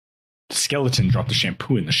skeleton dropped the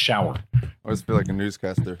shampoo in the shower. I always feel like a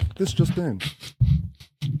newscaster. This just in.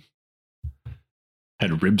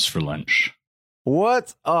 Had ribs for lunch.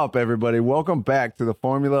 What's up, everybody? Welcome back to the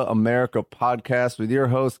Formula America podcast with your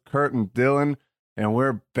hosts, Kurt and Dylan. And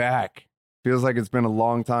we're back. Feels like it's been a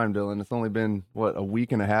long time, Dylan. It's only been, a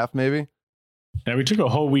week and a half, maybe? Yeah, we took a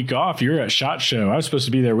whole week off. You were at SHOT Show. I was supposed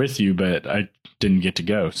to be there with you, but I didn't get to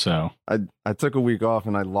go. So I took a week off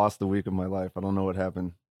and I lost a week of my life. I don't know what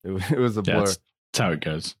happened. It was a blur. That's how it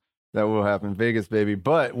goes. That will happen. Vegas, baby.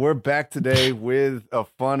 But we're back today with a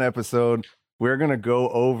fun episode. We're going to go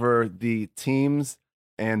over the teams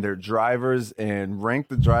and their drivers and rank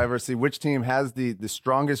the drivers, see which team has the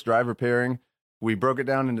strongest driver pairing. We broke it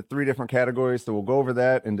down into 3 different categories, so we'll go over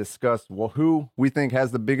that and discuss who we think has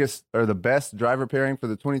the biggest or the best driver pairing for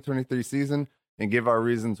the 2023 season and give our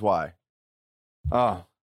reasons why. Oh,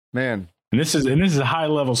 man. And this is high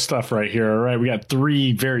level stuff right here. All right. We got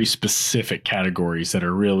 3 very specific categories that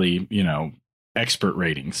are really, expert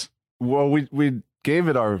ratings. Well, we gave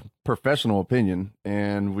it our professional opinion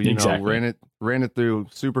and we ran it through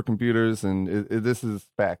supercomputers and this is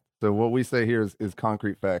fact. So what we say here is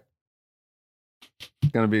concrete fact.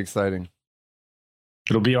 It's going to be exciting.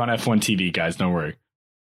 It'll be on F1 TV, guys. Don't worry.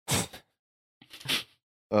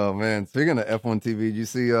 Oh, man. Speaking of F1 TV, did you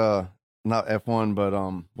see, not F1, but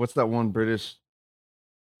what's that one British?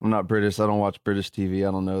 I'm not British. I don't watch British TV.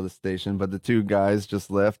 I don't know the station, but the 2 guys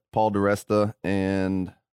just left, Paul di Resta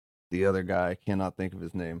and the other guy. I cannot think of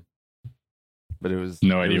his name. But it was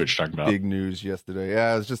no idea what you're talking about. Big news yesterday.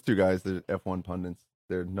 Yeah, it's just 2 guys, the F1 pundits.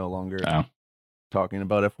 They're no longer talking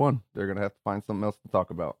about F1. They're going to have to find something else to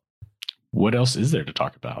talk about. What else is there to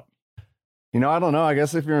talk about? I don't know. I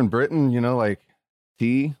guess if you're in Britain, like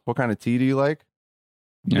tea, what kind of tea do you like?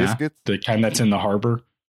 Yeah, biscuits? The kind that's in the harbor.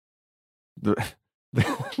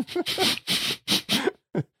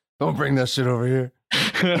 Don't bring that shit over here.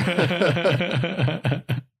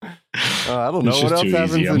 I don't know what else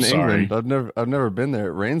happens in England. I've never been there.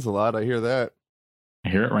 It rains a lot. I hear that. I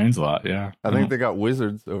hear it rains a lot. Yeah. I think they got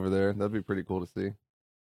wizards over there. That'd be pretty cool to see.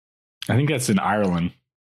 I think that's in Ireland.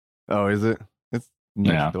 Oh, is it? It's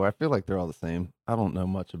next door. I feel like they're all the same. I don't know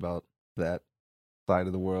much about that side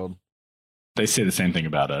of the world. They say the same thing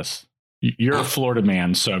about us. You're a Florida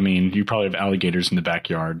man, so you probably have alligators in the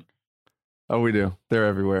backyard. Oh, we do. They're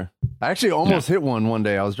everywhere. I actually almost hit one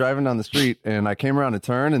day. I was driving down the street and I came around a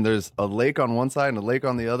turn and there's a lake on one side and a lake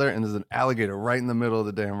on the other, and there's an alligator right in the middle of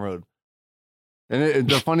the damn road. And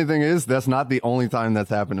the funny thing is, that's not the only time that's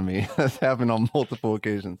happened to me. That's happened on multiple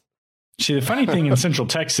occasions. See, the funny thing in Central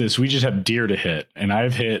Texas, we just have deer to hit, and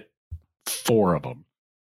I've hit 4 of them.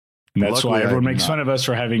 And that's why everyone makes fun of us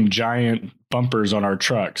for having giant bumpers on our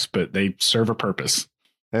trucks, but they serve a purpose.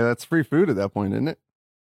 Hey, that's free food at that point, isn't it?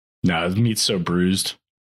 No, the meat's so bruised.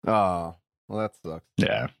 Oh, well, that sucks.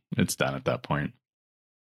 Yeah, it's done at that point.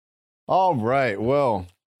 All right. Well,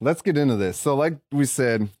 let's get into this. So like we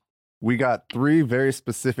said, we got 3 very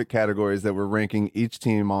specific categories that we're ranking each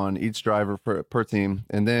team on, each driver per team.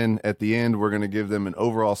 And then at the end, we're going to give them an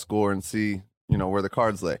overall score and see, where the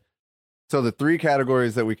cards lay. So the 3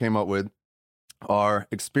 categories that we came up with are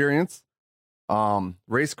experience,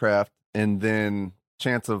 racecraft, and then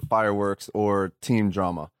chance of fireworks or team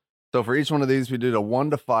drama. So for each one of these, we did a 1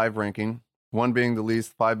 to 5 ranking, 1 being the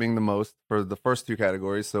least, 5 being the most for the first 2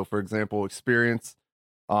 categories. So for example, experience,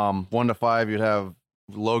 1 to 5, you'd have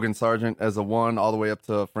Logan Sargent as a 1 all the way up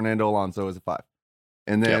to Fernando Alonso as a 5.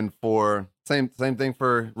 And then for same thing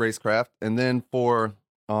for racecraft. And then for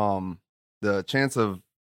the chance of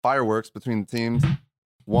fireworks between the teams,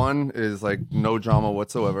 1 is like no drama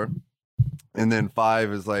whatsoever. And then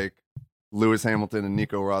 5 is like Lewis Hamilton and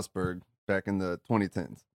Nico Rosberg back in the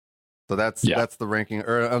 2010s. So that's the ranking,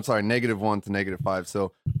 or I'm sorry, -1 to -5.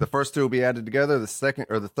 So the first 2 will be added together. The second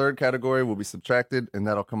or the third category will be subtracted, and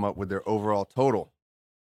that'll come up with their overall total.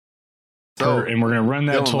 So, and we're going to run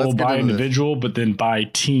that total by individual, but then by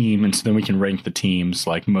team. And so then we can rank the teams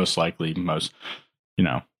like most likely, best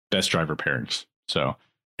driver pairings. So,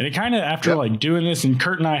 and it kind of after like doing this, and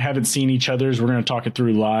Kurt and I haven't seen each other's, we're going to talk it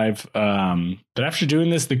through live. But after doing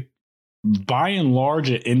this, by and large,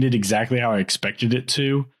 it ended exactly how I expected it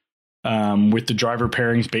to, with the driver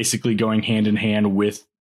pairings basically going hand in hand with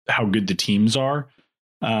how good the teams are.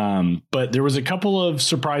 But there was a couple of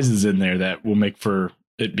surprises in there that will make for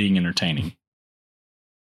it being entertaining.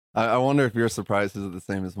 I wonder if your surprises are the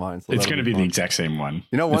same as mine. So it's going to be the exact same one.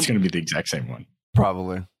 You know what? It's going to be the exact same one.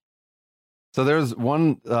 Probably. So there's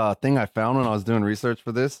one thing I found when I was doing research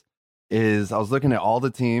for this is I was looking at all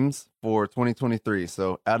the teams for 2023.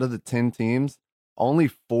 So out of the 10 teams, only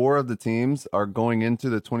 4 of the teams are going into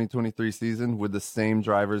the 2023 season with the same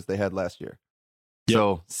drivers they had last year. Yep.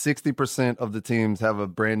 So 60% of the teams have a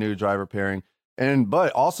brand new driver pairing.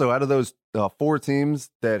 But also out of those 4 teams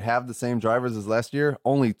that have the same drivers as last year,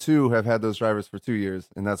 only 2 have had those drivers for 2 years,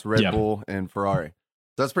 and that's Red Bull and Ferrari.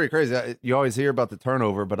 So that's pretty crazy. You always hear about the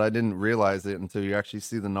turnover, but I didn't realize it until you actually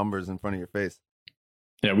see the numbers in front of your face.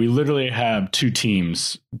 Yeah, we literally have 2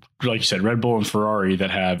 teams, like you said, Red Bull and Ferrari,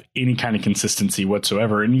 that have any kind of consistency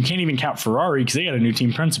whatsoever. And you can't even count Ferrari because they got a new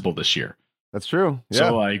team principal this year. That's true. Yeah.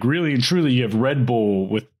 So, like, really and truly, you have Red Bull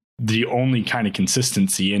with the only kind of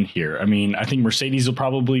consistency in here. I mean, I think Mercedes will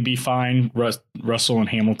probably be fine. Russell and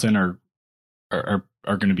Hamilton are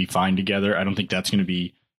going to be fine together. I don't think that's going to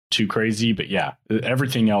be too crazy, but yeah,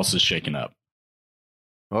 everything else is shaken up.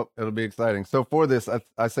 Well, it'll be exciting. So for this,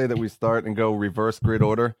 I say that we start and go reverse grid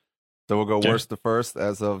order. So we'll go worst to first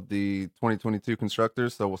as of the 2022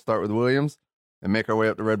 constructors. So we'll start with Williams and make our way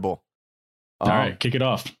up to Red Bull. All right, kick it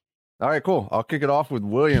off. All right, cool. I'll kick it off with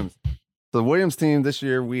Williams. So the Williams team this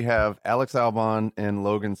year, we have Alex Albon and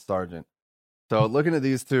Logan Sargent. So looking at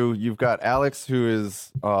these 2, you've got Alex, who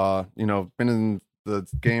is, been in the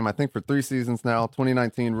game, I think, for 3 seasons now,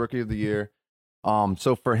 2019 Rookie of the Year.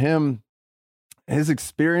 So for him, his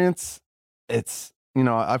experience, it's,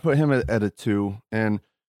 I put him at a 2. And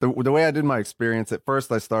the way I did my experience, at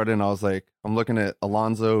first I started and I was like, I'm looking at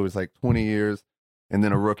Alonso, who's like 20 years. And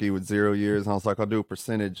then a rookie with 0 years. And I was like, I'll do a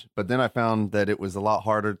percentage. But then I found that it was a lot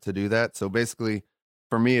harder to do that. So basically,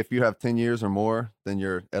 for me, if you have 10 years or more, then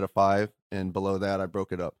you're at a 5. And below that, I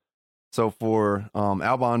broke it up. So for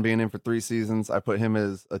Albon being in for 3 seasons, I put him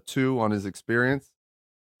as a 2 on his experience.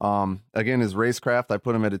 Again, his racecraft, I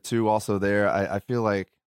put him at a 2 also there. I feel like,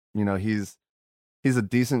 he's a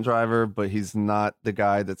decent driver, but he's not the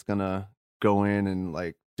guy that's going to go in and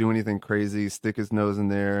like do anything crazy, stick his nose in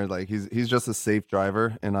there. Like he's just a safe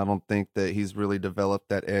driver, and I don't think that he's really developed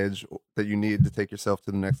that edge that you need to take yourself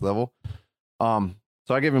to the next level. So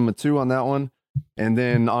I gave him a 2 on that one, and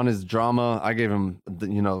then on his drama, I gave him a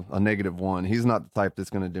 -1. He's not the type that's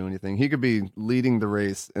going to do anything. He could be leading the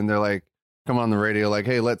race, and they're like, come on the radio, like,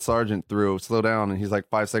 hey, let Sargent through, slow down, and he's like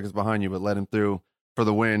 5 seconds behind you, but let him through for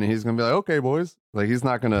the win, and he's gonna be like, okay, boys, like he's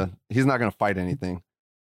not gonna fight anything.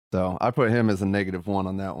 So I put him as a -1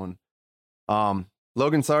 on that one.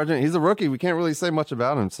 Logan Sargent, he's a rookie. We can't really say much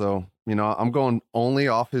about him. So, I'm going only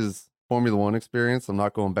off his Formula One experience. I'm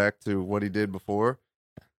not going back to what he did before.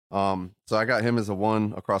 So I got him as a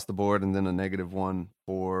 1 across the board, and then a -1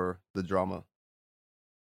 for the drama.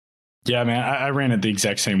 Yeah, man, I ran it the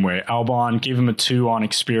exact same way. Albon, gave him a 2 on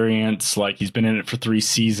experience. Like, he's been in it for 3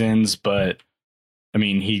 seasons, but I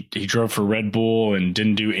mean, he drove for Red Bull and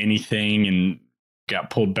didn't do anything and got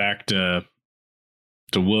pulled back to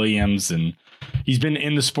Williams, and he's been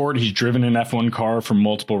in the sport. He's driven an F1 car for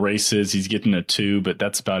multiple races. He's getting a 2, but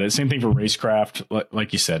that's about it. Same thing for racecraft.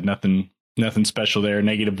 Like you said, nothing special there.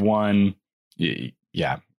 -1.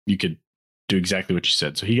 Yeah, you could do exactly what you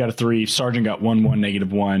said. So he got a 3. Sargent got 1,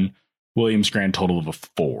 -1. Williams grand total of a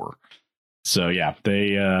 4. So yeah,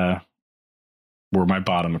 they were my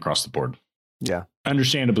bottom across the board. Yeah.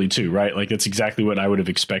 Understandably too, right? Like that's exactly what I would have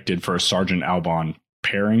expected for a Sargent Albon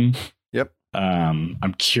pairing. Yep.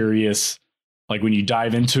 I'm curious, like when you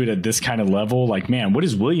dive into it at this kind of level, like, man, what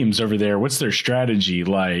is Williams over there? What's their strategy?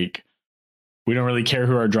 Like, we don't really care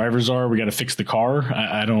who our drivers are. We got to fix the car.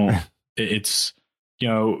 I don't, it's,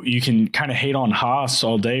 you can kind of hate on Haas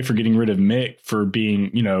all day for getting rid of Mick for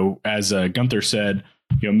being, as Gunther said,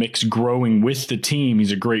 Mick's growing with the team.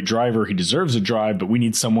 He's a great driver. He deserves a drive, but we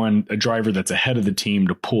need a driver that's ahead of the team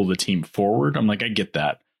to pull the team forward. I'm like, I get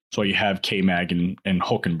that. That's why you have K-Mag and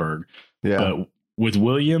Hulkenberg. Yeah. But with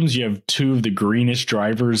Williams, you have 2 of the greenest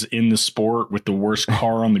drivers in the sport with the worst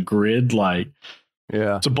car on the grid. Like,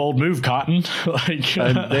 yeah, it's a bold move, Cotton. Like,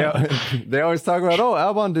 they always talk about,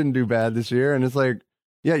 Albon didn't do bad this year. And it's like,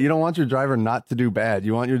 yeah, you don't want your driver not to do bad.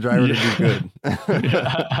 You want your driver to do good.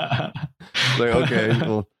 Like,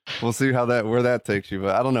 okay, we'll see where that takes you.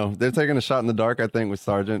 But I don't know. They're taking a shot in the dark, I think, with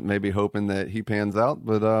Sargent, maybe hoping that he pans out.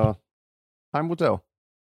 But time will tell.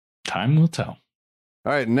 Time will tell.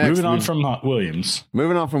 All right, next. Moving on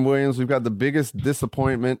from Williams. We've got the biggest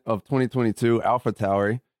disappointment of 2022,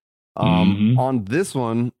 AlphaTauri. On this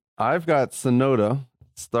one, I've got Tsunoda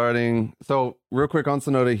starting. So real quick on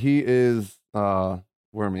Tsunoda, he is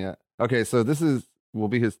where am I at? Okay, so this will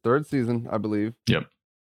be his 3rd season, I believe. Yep.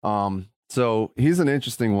 So he's an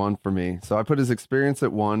interesting one for me. So I put his experience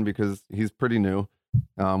at 1 because he's pretty new.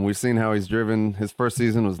 We've seen how he's driven. His first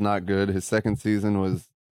season was not good. His second season was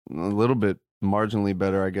a little bit marginally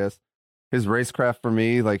better, I guess. His racecraft for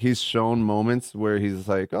me, like he's shown moments where he's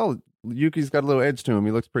like, oh, Yuki's got a little edge to him.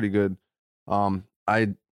 He looks pretty good. And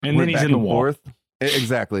then he's in the wall.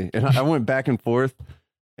 Exactly. And I went back and forth,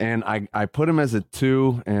 and I put him as a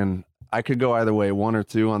 2, and I could go either way, 1 or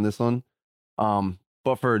 2 on this one.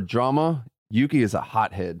 But for drama, Yuki is a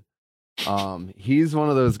hothead. He's one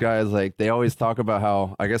of those guys, like, they always talk about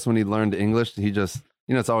how, I guess when he learned English, he just,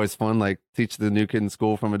 it's always fun, like, teach the new kid in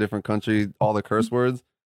school from a different country all the curse words.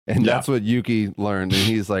 And that's what Yuki learned. And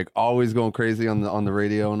he's like always going crazy on the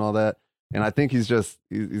radio and all that. And I think he's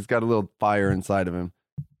got a little fire inside of him.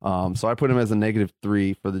 So I put him as a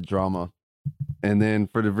 -3 for the drama. And then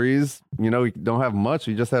for DeVries, we don't have much.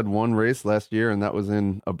 We just had one race last year, and that was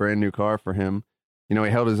in a brand new car for him. He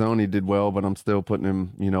held his own. He did well, but I'm still putting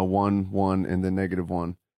him, 1, and then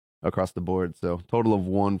 -1 across the board. So total of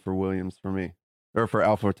 1 for Williams for me, or for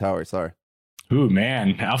AlphaTauri. Sorry. Ooh,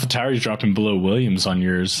 man, AlphaTauri's dropping below Williams on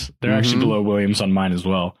yours. They're actually below Williams on mine as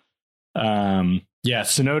well.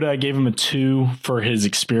 Tsunoda, I gave him a 2 for his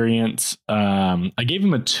experience. I gave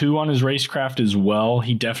him a 2 on his racecraft as well.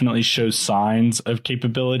 He definitely shows signs of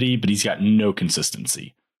capability, but he's got no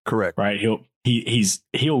consistency. Correct. Right.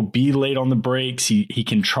 He'll be late on the brakes. He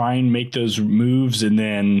can try and make those moves, and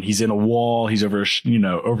then he's in a wall. He's over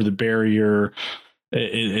the barrier.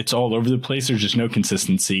 It's all over the place. There's just no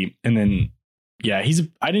consistency. And then, I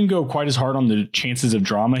didn't go quite as hard on the chances of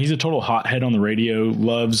drama. He's a total hothead on the radio,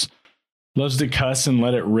 loves to cuss and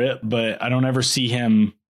let it rip, but I don't ever see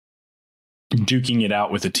him duking it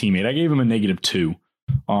out with a teammate. I gave him a -2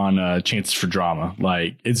 on chances for drama.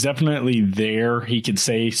 Like, it's definitely there. He could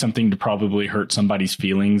say something to probably hurt somebody's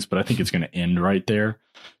feelings, but I think it's going to end right there.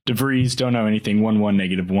 DeVries, don't know anything, 1-1,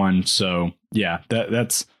 -1. So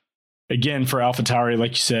that's again for AlphaTauri,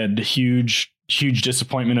 like you said, huge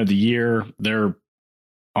disappointment of the year. They're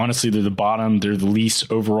the bottom. They're the least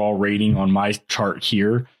overall rating on my chart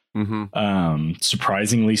here.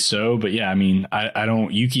 Surprisingly so. But I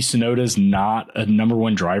don't. Yuki Tsunoda's not a number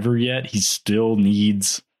 1 driver yet. He still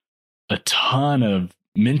needs a ton of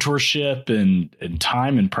mentorship and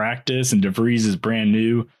time and practice. And DeVries is brand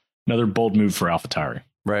new. Another bold move for AlphaTauri.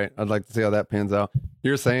 Right. I'd like to see how that pans out.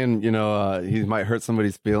 You're saying, he might hurt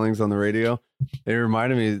somebody's feelings on the radio. It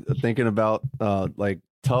reminded me of thinking about like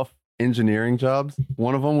tough engineering jobs.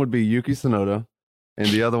 One of them would be Yuki Tsunoda, and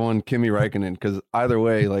the other one, Kimi Räikkönen, because either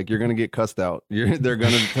way, like, you're going to get cussed out. They're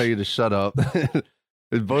going to tell you to shut up.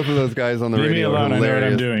 Both of those guys on the radio alone, are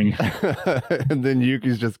hilarious. I know what I'm doing. And then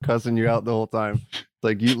Yuki's just cussing you out the whole time. It's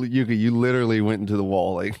like, Yuki, you literally went into the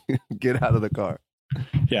wall. Like, get out of the car.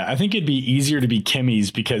 Yeah, I think it'd be easier to be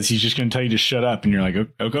Kimi's because he's just going to tell you to shut up, and you're like,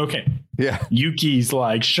 okay. Yeah. Yuki's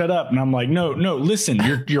like, shut up, and I'm like, no, listen,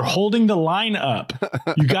 you're holding the line up.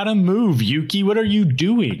 You got to move, Yuki. What are you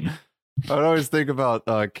doing? I would always think about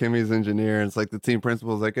Kimi's engineer, and it's like the team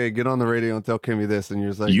principal is like, hey, get on the radio and tell Kimi this, and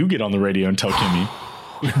you're just like, you get on the radio and tell Kimi.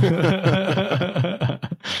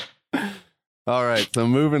 All right, so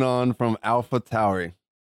moving on from AlphaTauri.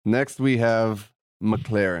 Next we have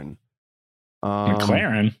McLaren.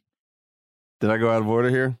 McLaren? Did I go out of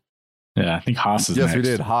order here? Yeah, I think Haas is Yes, next. we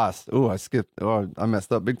did. Haas. Oh, I skipped. Oh, I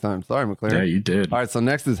messed up big time. Sorry, McLaren. Yeah, you did. All right, so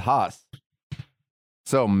next is Haas.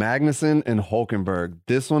 So Magnussen and Hülkenberg.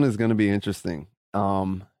 This one is going to be interesting.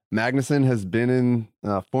 Magnussen has been in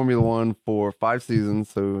Formula One for 5 seasons,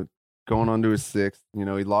 so going on to his 6th. He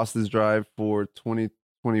lost his drive for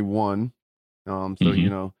 2021. So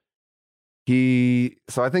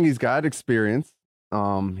I think he's got experience.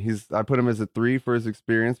 I put him as a 3 for his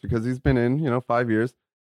experience because he's been in, 5 years.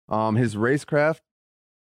 His racecraft,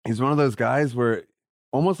 he's one of those guys where,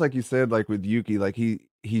 almost like you said, like with Yuki, like he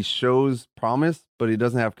shows promise, but he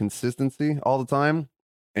doesn't have consistency all the time.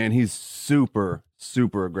 And he's super,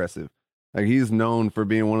 super aggressive. Like, he's known for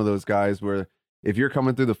being one of those guys where if you're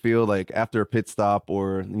coming through the field, like after a pit stop,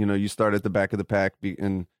 or, you start at the back of the pack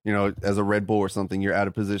and, as a Red Bull or something, you're out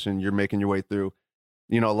of position, you're making your way through.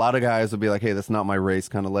 A lot of guys will be like, hey, that's not my race,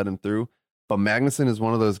 kind of let him through. But Magnussen is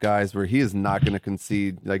one of those guys where he is not going to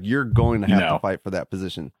concede. Like, you're going to have to fight for that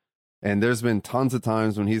position. And there's been tons of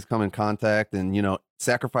times when he's come in contact and,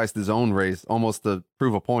 sacrificed his own race almost to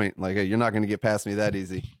prove a point. Like, hey, you're not going to get past me that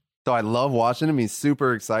easy. So I love watching him. He's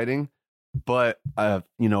super exciting. But,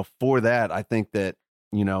 for that, I think that,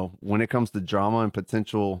 when it comes to drama and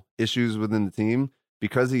potential issues within the team,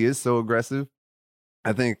 because he is so aggressive,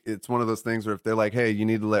 I think it's one of those things where if they're like, hey, you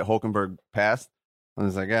need to let Hülkenberg pass, and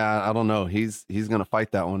it's like, I don't know. He's going to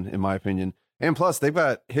fight that one, in my opinion. And plus, they've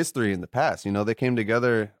got history in the past. They came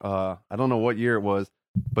together. I don't know what year it was,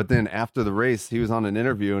 but then after the race, he was on an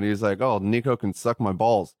interview and he was like, oh, Nico can suck my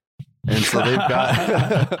balls. And so they've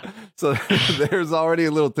got, so there's already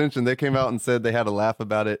a little tension. They came out and said they had a laugh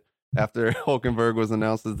about it. after Hulkenberg was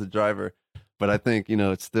announced as the driver. But I think,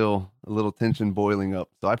 it's still a little tension boiling up.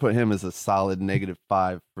 So I put him as a solid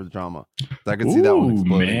 -5 for drama. So I could see that one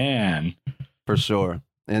exploding. Man. For sure.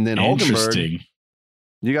 And then Hulkenberg,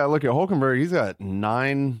 you got to look at Hulkenberg. He's got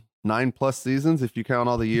nine plus seasons if you count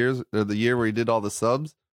all the years, or the year where he did all the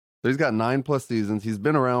subs. So he's got 9 plus seasons. He's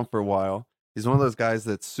been around for a while. He's one of those guys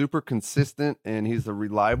that's super consistent, and he's a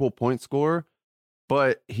reliable point scorer,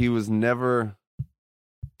 but he was never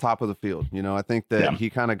top of the field. I think that he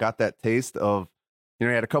kind of got that taste of, he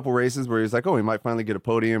had a couple races where he was like, oh, he might finally get a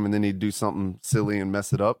podium, and then he'd do something silly and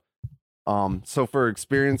mess it up. So for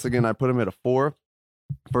experience, again, I put him at a 4.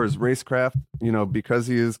 For his racecraft, because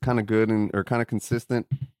he is kind of good or kind of consistent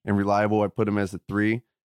and reliable, I put him as a 3.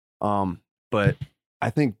 But I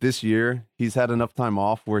think this year he's had enough time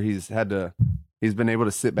off where he's been able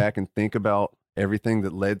to sit back and think about everything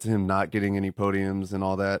that led to him not getting any podiums and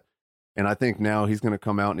all that. And I think now he's going to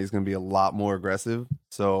come out and he's going to be a lot more aggressive.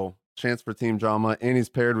 So chance for team drama, and he's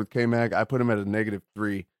paired with K-Mag. I put him at a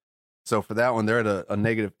 -3. So for that one, they're at a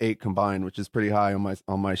 -8 combined, which is pretty high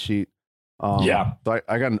on my sheet. So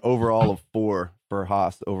I got an overall of 4 for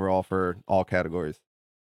Haas overall for all categories.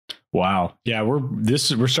 Wow. Yeah,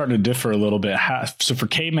 we're starting to differ a little bit. So for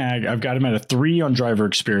K-Mag, I've got him at a 3 on driver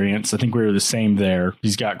experience. I think we were the same there.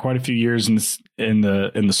 He's got quite a few years in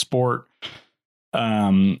the sport.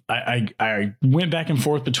 I went back and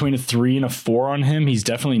forth between a 3 and a 4 on him. He's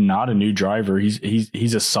definitely not a new driver.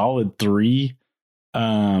 He's a solid 3.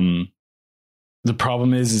 The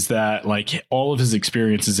problem is that like all of his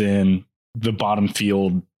experience is in the bottom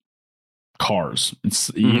field cars. It's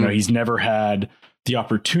he's never had the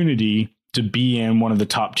opportunity to be in one of the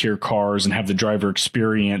top tier cars and have the driver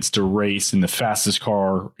experience to race in the fastest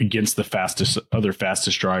car against the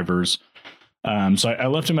fastest drivers. So I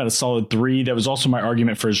left him at a solid 3. That was also my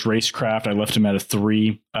argument for his racecraft. I left him at a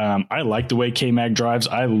 3. I like the way K-Mag drives.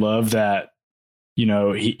 I love that,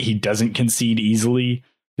 he doesn't concede easily.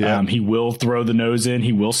 Yeah. He will throw the nose in.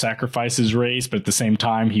 He will sacrifice his race, but at the same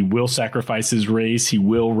time, he will sacrifice his race. He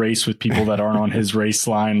will race with people that aren't on his race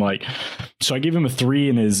line. So I give him a 3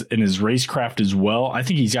 in his racecraft as well. I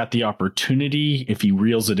think he's got the opportunity, if he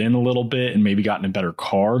reels it in a little bit and maybe gotten a better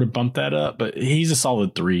car, to bump that up. But he's a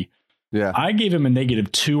solid 3. Yeah, I gave him a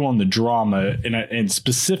 -2 on the drama, and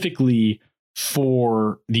specifically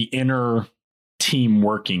for the inner team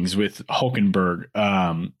workings with Hulkenberg.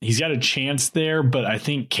 He's got a chance there, but I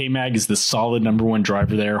think K-Mag is the solid number 1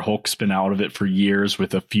 driver there. Hulk's been out of it for years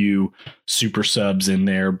with a few super subs in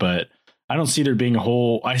there, but I don't see there being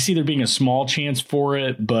I see there being a small chance for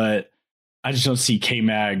it, but I just don't see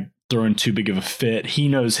K-Mag throwing too big of a fit. He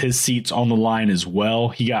knows his seat's on the line as well.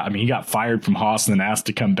 He got fired from Haas and then asked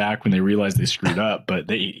to come back when they realized they screwed up, but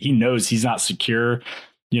he knows he's not secure.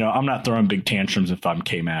 I'm not throwing big tantrums if I'm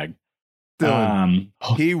K-Mag.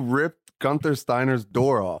 He ripped Gunther Steiner's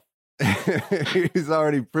door off. He's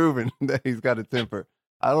already proven that he's got a temper.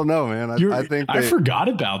 I don't know, man. I think I forgot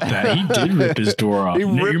about that. He did rip his door off. He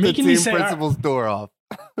ripped the team principal's door off.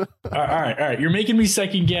 All right. You're making me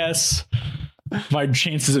second guess my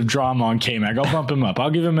chances of drama on K-Mag. I'll bump him up. I'll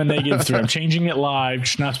give him a -3. I'm changing it live.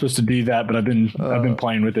 Just not supposed to do that, but I've been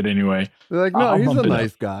playing with it anyway. They're like, no, he's a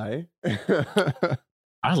nice guy.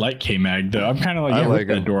 I like K-Mag though. I'm kind of like, rip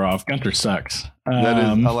that door off. Gunther sucks.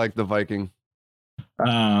 I like the Viking.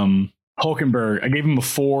 Hulkenberg, I gave him a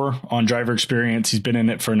 4 on driver experience. He's been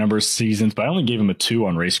in it for a number of seasons, but I only gave him a 2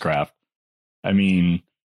 on racecraft. I mean,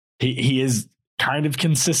 he is kind of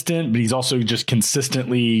consistent, but he's also just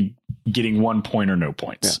consistently getting 1 point or no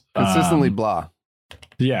points. Yeah, consistently blah.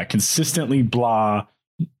 Yeah, consistently blah.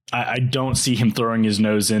 I don't see him throwing his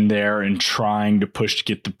nose in there and trying to push to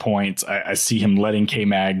get the points. I see him letting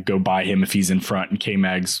K-Mag go by him if he's in front, and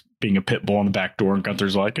K-Mag's being a pit bull in the back door, and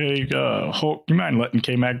Gunther's like, hey, Hulk, you mind letting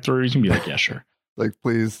K-Mag through? He's going to be like, yeah, sure. Like,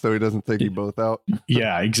 please, so he doesn't take you both out.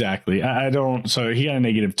 Yeah, exactly. I don't. So he got a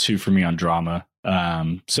 -2 for me on drama.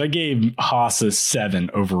 So I gave Haas a 7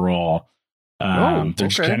 overall. They're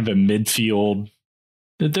just kind of a midfield.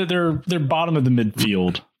 They're bottom of the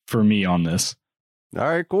midfield for me on this. All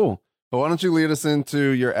right, cool. Well, why don't you lead us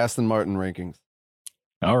into your Aston Martin rankings?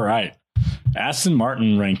 All right. Aston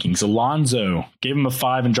Martin rankings. Alonso, gave him a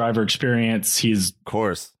 5 in driver experience. He's, of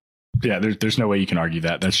course. Yeah, there's no way you can argue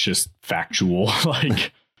that. That's just factual.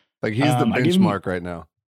 like he's the benchmark right now.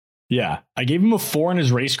 Yeah, I gave him a 4 in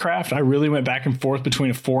his racecraft. I really went back and forth between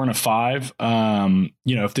a 4 and a 5.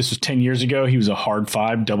 If this was 10 years ago, he was a hard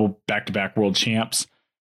 5, double back-to-back world champs.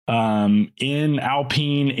 In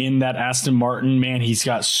Alpine, in that Aston Martin, man, he's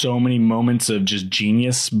got so many moments of just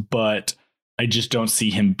genius, but I just don't see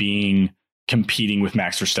him being competing with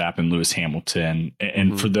Max Verstappen, Lewis Hamilton.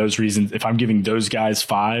 And for those reasons, if I'm giving those guys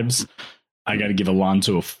 5s, I got to give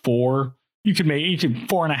Alonso a 4. You could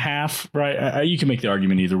 4.5, right? You can make the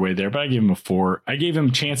argument either way there, but I gave him a 4. I gave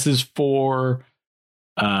him chances for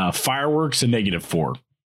fireworks, a -4.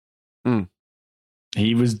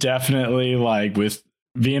 He was definitely like, with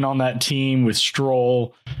being on that team with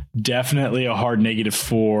Stroll, definitely a hard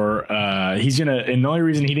 $-4. He's gonna, and the only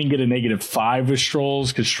reason he didn't get a -5 with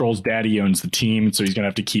Stroll's because Stroll's daddy owns the team, so he's gonna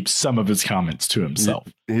have to keep some of his comments to himself.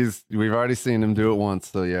 We've already seen him do it once,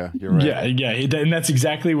 so yeah, you're right. Yeah, and that's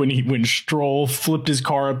exactly when Stroll flipped his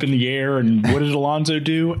car up in the air, and what did Alonso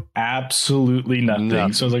do? Absolutely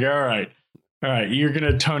nothing. So I was like, all right, you're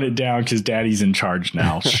gonna tone it down because daddy's in charge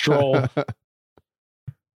now.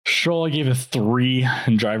 Stroll, I gave a 3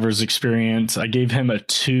 in driver's experience. I gave him a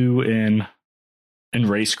 2 in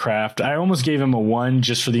racecraft. I almost gave him a 1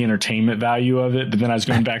 just for the entertainment value of it. But then I was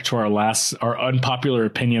going back to our unpopular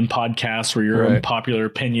opinion podcast, where your unpopular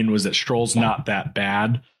opinion was that Stroll's not that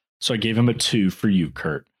bad. So I gave him a 2 for you,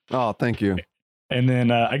 Kurt. Oh, thank you. And then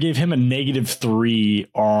I gave him a -3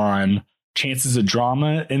 on chances of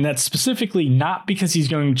drama. And that's specifically not because he's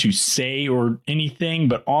going to say or anything,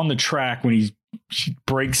 but on the track when he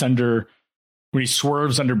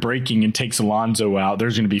swerves under braking and takes Alonso out,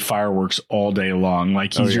 there's going to be fireworks all day long.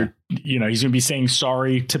 Like he's going to be saying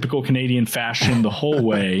sorry, typical Canadian fashion the whole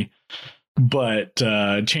way. But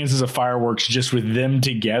chances of fireworks just with them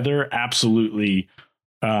together, absolutely.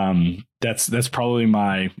 That's probably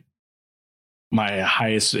my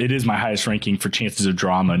highest. It is my highest ranking for chances of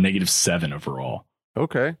drama, -7 overall.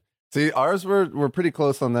 Okay. See, ours were pretty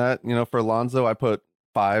close on that. For Alonso, I put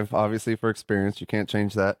 5, obviously, for experience. You can't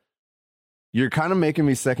change that. You're kind of making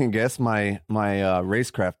me second guess my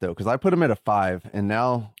racecraft, though, because I put him at a 5. And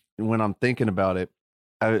now when I'm thinking about it,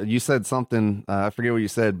 you said something, I forget what you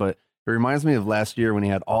said, but it reminds me of last year when he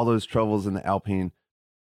had all those troubles in the Alpine,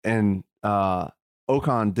 and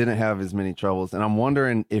Ocon didn't have as many troubles. And I'm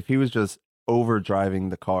wondering if he was just over driving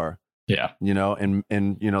the car. Yeah. And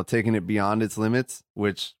taking it beyond its limits,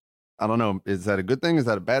 which, I don't know. Is that a good thing? Is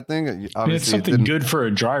that a bad thing? Obviously, it's something good for a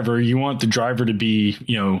driver. You want the driver to be,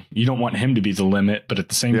 you don't want him to be the limit, but at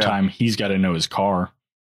the same time, he's got to know his car.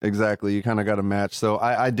 Exactly. You kind of got to match. So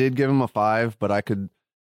I did give him a 5, but I could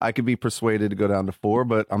be persuaded to go down to 4,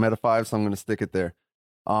 but I'm at a 5, so I'm going to stick it there.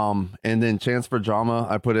 And then chance for drama,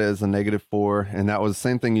 I put it as a -4, and that was the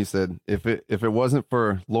same thing you said. If it wasn't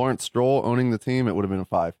for Lawrence Stroll owning the team, it would have been a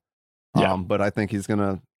 5. Yeah. But I think he's going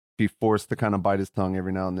to be forced to kind of bite his tongue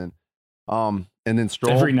every now and then. And then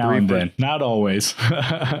Stroll every now and then, not always.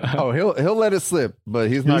 Oh, he'll let it slip, but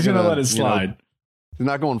he's not going to let it slide. He's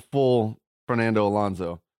not going full Fernando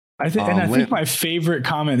Alonso. I think my favorite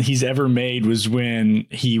comment he's ever made was when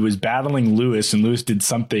he was battling Lewis, and Lewis did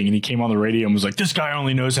something, and he came on the radio and was like, "This guy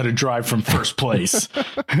only knows how to drive from first place."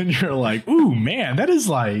 And you're like, "Ooh, man, that's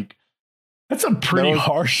a pretty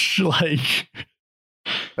harsh like."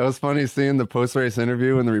 That was funny seeing the post-race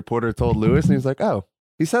interview, and the reporter told Lewis, and he's like, "Oh,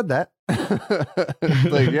 he said that."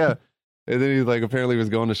 Like, yeah. And then he apparently was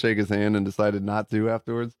going to shake his hand and decided not to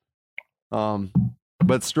afterwards.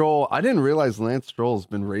 But Stroll, I didn't realize Lance Stroll's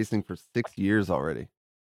been racing for 6 years already.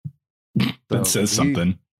 That says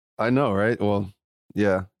something. I know, right? Well,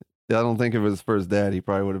 yeah. I don't think if it was for his dad, he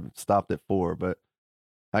probably would have stopped at 4, but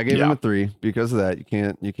I gave him a 3 because of that. You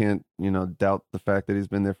can't, doubt the fact that he's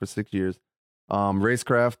been there for 6 years.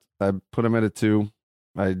 Racecraft, I put him at a 2.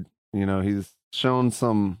 He's shown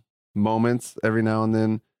some moments every now and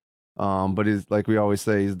then. But he's, like we always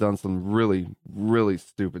say, he's done some really, really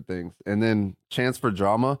stupid things. And then chance for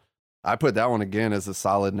drama, I put that one again as a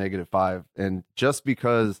solid -5. And just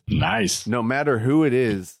because nice, no matter who it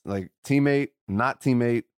is, like teammate, not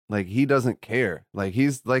teammate, like he doesn't care. Like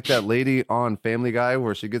he's like that lady on Family Guy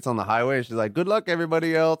where she gets on the highway and she's like, "Good luck,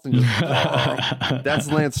 everybody else." And just, that's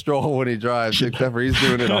Lance Stroll when he drives, except for he's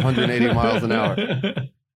doing it 180 miles an hour.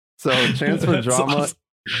 So chance for drama. Awesome.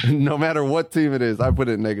 No matter what team it is, I put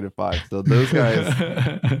it -5. So those guys,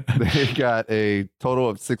 they got a total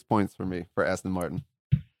of 6 points for me for Aston Martin.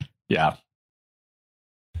 Yeah.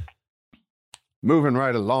 Moving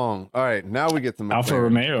right along. All right, now we get to McLaren. Alfa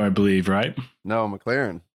Romeo, I believe, right? No,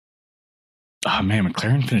 McLaren. Oh man,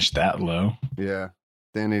 McLaren finished that low. Yeah,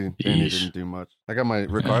 Danny didn't do much. I got my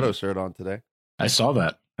Ricardo shirt on today. I saw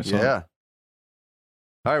that. Yeah.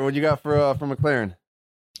 All right, what you got for McLaren?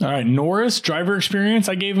 All right, Norris, driver experience,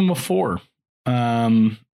 I gave him a 4.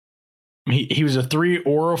 He was a 3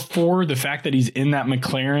 or a 4. The fact that he's in that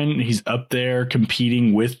McLaren, he's up there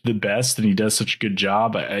competing with the best, and he does such a good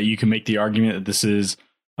job. You can make the argument that this is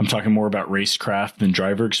I'm talking more about racecraft than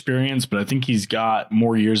driver experience, but I think he's got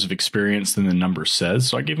more years of experience than the number says.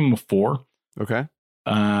 So I gave him a 4. Okay.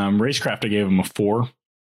 Racecraft, I gave him a 4.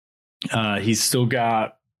 He's still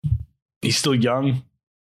young,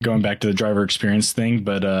 going back to the driver experience thing,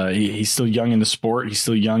 but he's still young in the sport. He's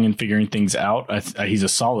still young in figuring things out. He's a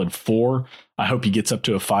solid 4. I hope he gets up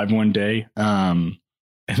to a 5 one day. And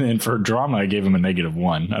then for drama, I gave him a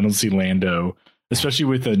 -1. I don't see Lando, especially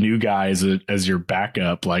with a new guy as your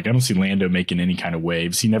backup. Like, I don't see Lando making any kind of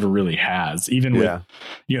waves. He never really has. Even with,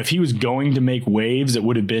 if he was going to make waves, it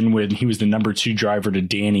would have been when he was the number 2 driver to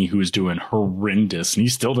Danny, who was doing horrendous, and he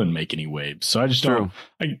still didn't make any waves. So I just don't.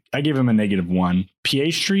 I gave him a -1.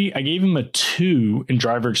 Piastri, I gave him a 2 in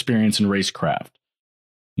driver experience and racecraft,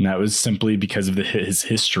 and that was simply because of his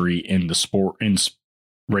history in the sport, in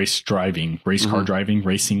race driving, race car driving,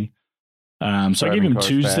 racing. So I gave him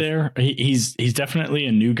 2s there. He's definitely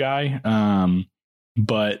a new guy,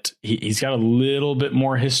 but he's got a little bit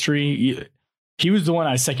more history. He was the one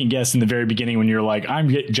I second guessed in the very beginning when you're like, I'm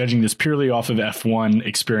judging this purely off of F1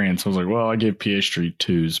 experience. I was like, well, I gave Piastri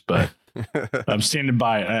 2s, but I'm standing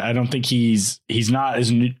by. I don't think he's not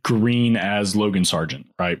as green as Logan Sargent,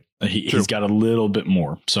 right? He's got a little bit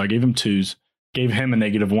more. So I gave him 2s. Gave him a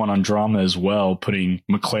 -1 on drama as well, putting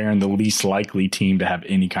McLaren the least likely team to have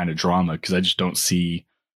any kind of drama, because I just don't see.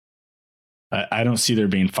 I don't see there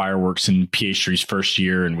being fireworks in Piastri's first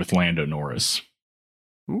year and with Lando Norris.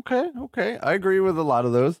 Okay, I agree with a lot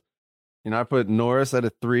of those. I put Norris at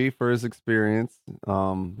a 3 for his experience.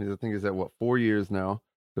 I think he's at 4 years now,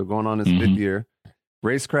 so going on his 5th year.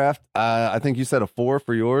 Racecraft, I think you said a 4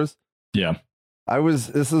 for yours. Yeah.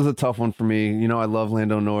 This is a tough one for me. I love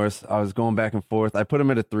Lando Norris. I was going back and forth. I put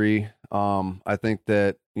him at a 3. I think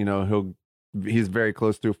that, he's very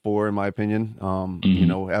close to a 4 in my opinion.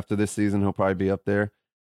 After this season, he'll probably be up there.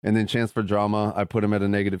 And then chance for drama, I put him at a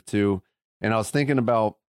 -2. And I was thinking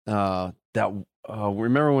about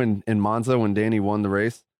remember when in Monza when Danny won the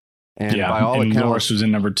race? And by all accounts, Norris was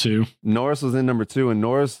in number 2. Norris was in number 2, and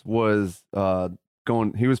Norris was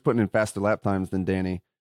he was putting in faster lap times than Danny.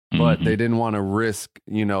 But they didn't want to risk,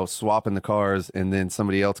 swapping the cars and then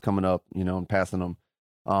somebody else coming up, and passing them.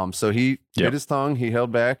 So he bit his tongue, he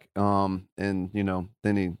held back, and, then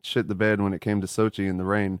he shit the bed when it came to Sochi in the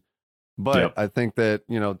rain. But I think that,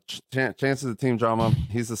 chances of team drama,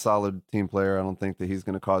 he's a solid team player. I don't think that he's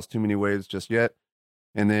going to cause too many waves just yet.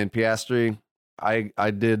 And then Piastri, I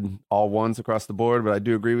did all 1s across the board, but I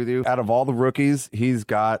do agree with you. Out of all the rookies, he's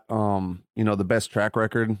got the best track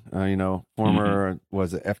record. Former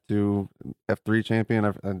was it F2, F3 champion.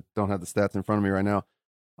 I don't have the stats in front of me right now,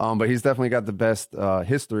 but he's definitely got the best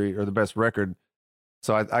history or the best record.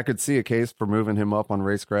 So I could see a case for moving him up on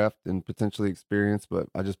racecraft and potentially experience, but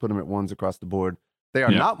I just put him at 1s across the board. They are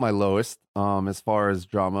not my lowest as far as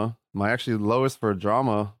drama. My actually lowest for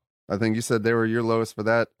drama, I think you said they were your lowest for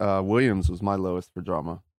that. Williams was my lowest for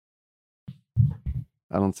drama.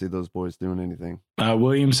 I don't see those boys doing anything.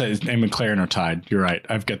 Williams and McLaren are tied. You're right.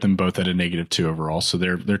 I've got them both at a -2 overall, so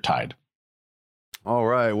they're tied. All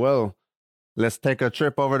right. Well, let's take a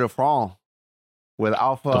trip over to France with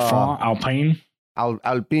Alpine,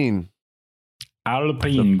 Gasly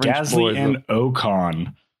and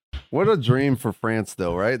Ocon. What a dream for France,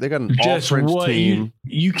 though, right? They got an all-French team.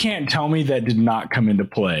 You can't tell me that did not come into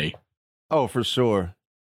play. Oh, for sure.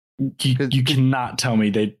 You cannot tell me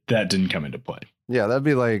that didn't come into play. Yeah, that'd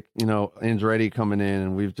be like, Andretti coming in,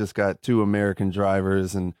 and we've just got 2 American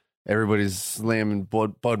drivers, and everybody's slamming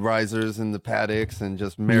Budweisers in the paddocks and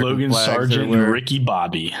just American Logan flags Sargent everywhere. and Ricky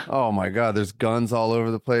Bobby. Oh, my God. There's guns all over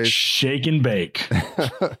the place. Shake and bake.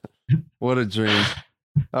 What a dream.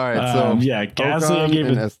 All right, so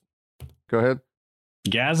Gasly, go ahead.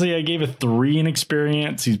 Gasly, I gave a 3 in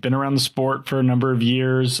experience. He's been around the sport for a number of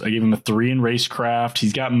years. I gave him a 3 in racecraft.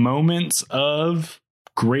 He's got moments of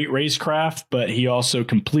great racecraft, but he also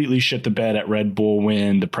completely shit the bed at Red Bull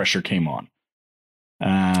when the pressure came on.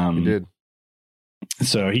 He did.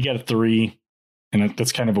 So he got a 3, and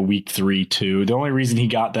that's kind of a weak 3 too. The only reason he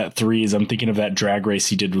got that 3 is I'm thinking of that drag race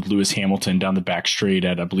he did with Lewis Hamilton down the back straight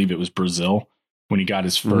at, I believe it was Brazil, when he got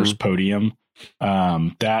his first podium.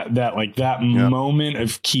 That moment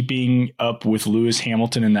of keeping up with Lewis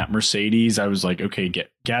Hamilton in that Mercedes, I was like, okay,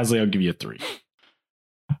 Gasly, I'll give you a 3.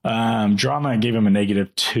 Drama, I gave him a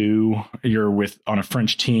 -2. You're on a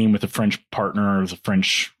French team with a French partner, with a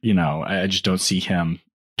French, I just don't see him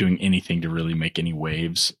doing anything to really make any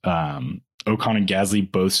waves. Ocon and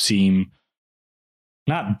Gasly both seem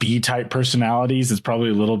not B-type personalities. It's probably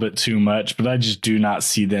a little bit too much, but I just do not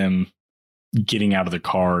see them getting out of the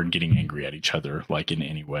car and getting angry at each other like in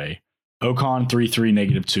any way. Ocon 3-3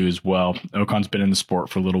 -2 as well. Ocon's been in the sport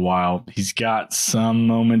for a little while. He's got some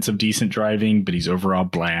moments of decent driving, but he's overall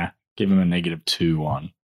blah. Give him a -2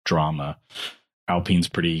 on drama. Alpine's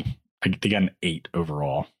pretty, they got an 8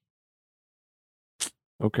 overall.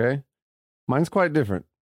 Okay. Mine's quite different.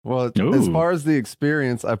 Well, as far as the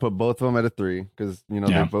experience, I put both of them at a 3 because,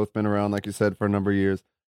 they've both been around, like you said, for a number of years.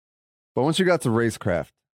 But once you got to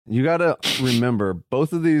racecraft, you got to remember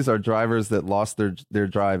both of these are drivers that lost their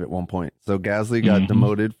drive at one point. So Gasly got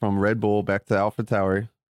demoted from Red Bull back to AlphaTauri,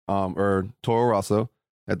 or Toro Rosso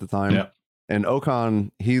at the time. Yep. And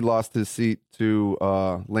Ocon, he lost his seat to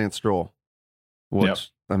Lance Stroll,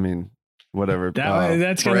 which, I mean, whatever.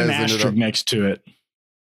 That's got an asterisk next to it.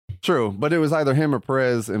 True, but it was either him or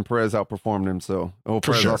Perez, and Perez outperformed him. So,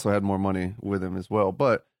 Perez also had more money with him as well.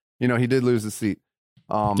 But, he did lose his seat.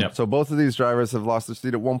 So both of these drivers have lost their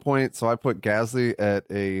seat at one point. So I put Gasly at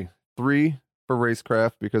a 3 for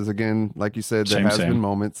racecraft because, again, like you said, there has been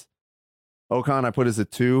moments. Ocon, I put as a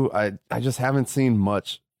 2. I just haven't seen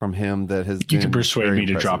much from him that has been. You can persuade me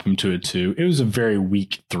to drop him to a 2. It was a very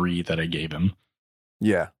weak 3 that I gave him.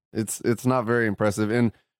 Yeah, it's not very impressive.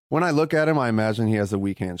 And when I look at him, I imagine he has a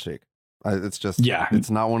weak handshake. It's just, it's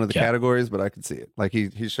not one of the categories, but I could see it. Like he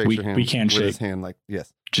shakes your hand with his hand, like,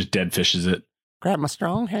 yes. Just dead fishes it. Grab my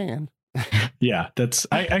strong hand. Yeah,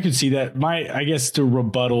 I could see that. I guess to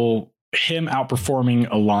rebuttal him outperforming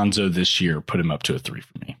Alonso this year, put him up to a 3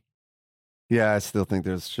 for me. Yeah, I still think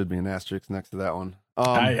there should be an asterisk next to that one.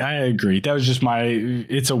 I agree. That was just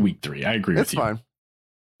it's a weak 3. I agree with you. It's fine.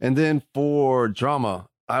 And then for drama,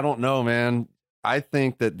 I don't know, man. I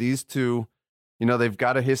think that these two, they've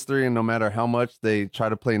got a history, and no matter how much they try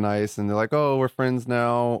to play nice and they're like, oh, we're friends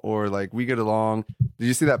now, or like we get along. Did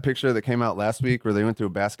you see that picture that came out last week where they went to a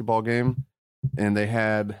basketball game and they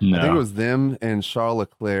had, I think it was them and Charles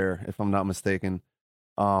Leclerc, if I'm not mistaken.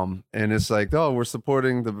 And it's like, oh, we're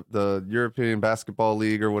supporting the European Basketball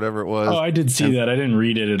League or whatever it was. Oh, I did see that. I didn't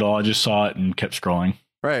read it at all. I just saw it and kept scrolling.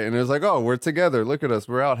 Right. And it was like, oh, we're together. Look at us.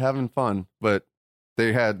 We're out having fun. But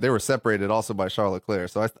they were separated also by Charles Leclerc.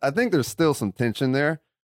 So I think there's still some tension there.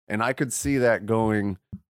 And I could see that going,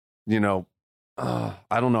 I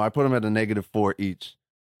don't know. I put them at a -4 each.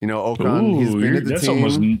 Ocon, he's been at the that's team.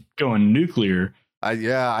 Almost going nuclear.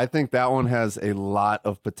 I think that one has a lot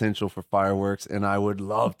of potential for fireworks, and I would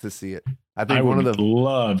love to see it. I would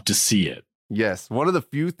love to see it. Yes. One of the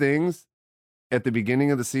few things at the beginning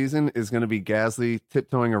of the season is going to be Gasly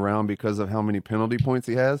tiptoeing around because of how many penalty points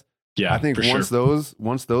he has. Yeah, I think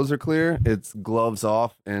once those are clear, it's gloves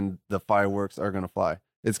off and the fireworks are going to fly.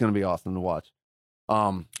 It's going to be awesome to watch.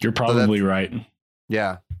 You're probably right.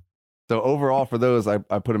 Yeah. So overall for those, I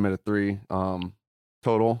put them at a 3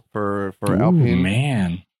 total for Alpine.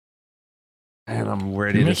 Man, and I'm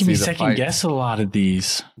ready You're to making see me the second fight. guess a lot of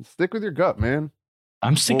these. Stick with your gut, man.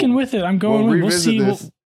 I'm sticking with it. I'm going. We'll revisit this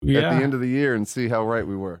at the end of the year and see how right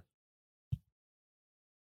we were.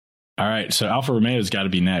 All right, so Alfa Romeo's got to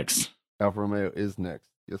be next. Alfa Romeo is next.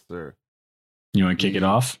 Yes, sir. You want to kick it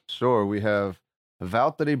off? Sure. We have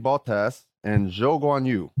Valtteri Bottas and Zhou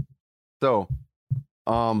Guanyu. So,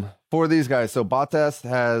 for these guys, so Bottas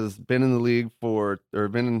has been in the league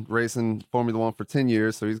been racing Formula One for 10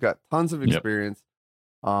 years, so he's got tons of experience.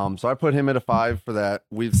 Yep. So I put him at a 5 for that.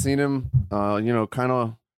 We've seen him, kind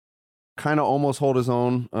of almost hold his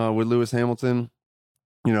own with Lewis Hamilton.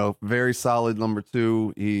 Very solid number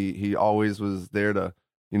 2. He always was there to,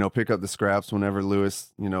 pick up the scraps whenever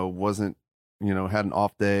Lewis, wasn't, had an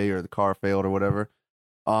off day or the car failed or whatever.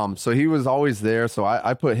 So he was always there. So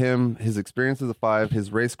I put his experience as a 5,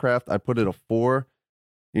 his racecraft, I put it a 4.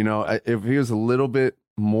 If he was a little bit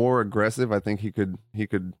more aggressive, I think he could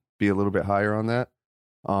be a little bit higher on that.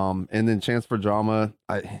 And then chance for drama,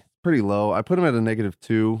 pretty low. I put him at a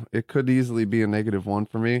 -2. It could easily be a -1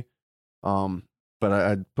 for me. But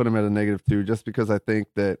I'd put him at a -2 just because I think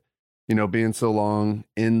that, being so long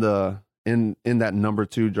in that number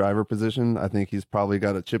 2 driver position, I think he's probably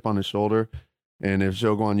got a chip on his shoulder. And if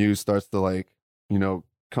Zhou Guanyu starts to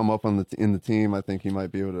come up in the team, I think he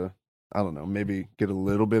might be able to, I don't know, maybe get a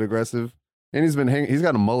little bit aggressive. And he's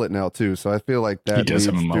got a mullet now too, so I feel like that leads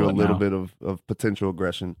to a little bit of potential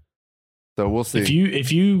aggression. So we'll see.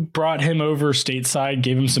 If you brought him over stateside,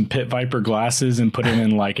 gave him some Pit Viper glasses, and put him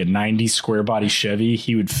in like a 90 square body Chevy,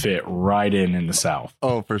 he would fit right in the South.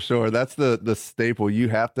 Oh, for sure. That's the staple. You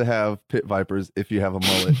have to have Pit Vipers if you have a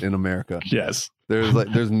mullet in America. Yes.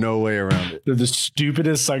 There's no way around it. They're the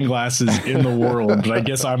stupidest sunglasses in the world, but I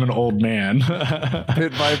guess I'm an old man.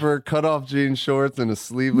 Pit Viper, cut off jean shorts, and a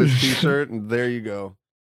sleeveless t-shirt, and there you go.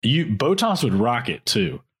 Botas would rock it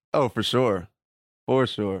too. Oh, for sure. For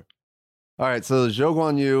sure. All right, so Zhou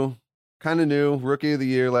Guanyu, kind of new, rookie of the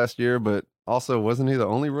year last year, but also wasn't he the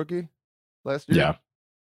only rookie last year? Yeah.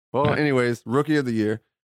 Well, anyways, rookie of the year.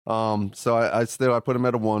 So I put him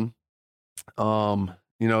at a 1.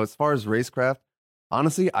 As far as racecraft,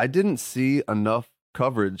 honestly, I didn't see enough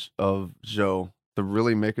coverage of Zhou to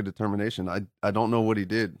really make a determination. I don't know what he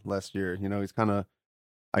did last year. He's kind of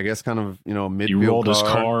midfield. He rolled his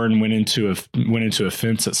car and went into a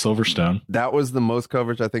fence at Silverstone. That was the most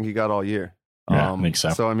coverage I think he got all year. Yeah, I think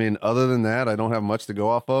so. So, I mean, other than that, I don't have much to go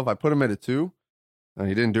off of. I put him at a 2.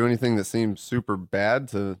 He didn't do anything that seemed super bad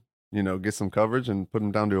to, get some coverage, and put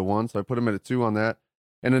him down to a 1. So I put him at a 2 on that,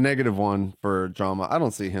 and a -1 for drama. I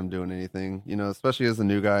don't see him doing anything, especially as a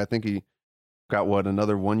new guy. I think he got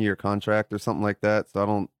another 1-year contract or something like that. So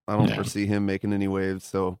I don't foresee him making any waves.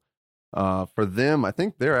 So for them, I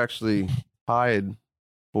think they're actually tied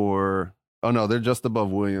for, they're just above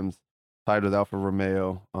Williams, tied with Alfa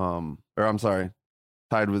Romeo.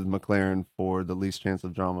 Tied with McLaren for the least chance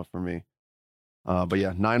of drama for me. But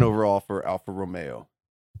yeah, 9 overall for Alfa Romeo.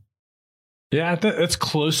 Yeah, that's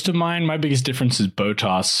close to mine. My biggest difference is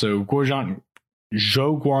Bottas. So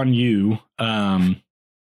Zhou Guanyu,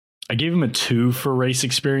 I gave him a 2 for race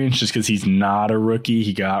experience just because he's not a rookie.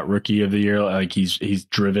 He got rookie of the year. Like he's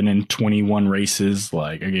driven in 21 races.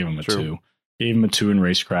 Like I gave him a 2. Gave him a 2 in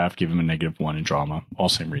racecraft, gave him a -1 in drama. All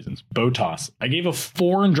same reasons. Bottas, I gave a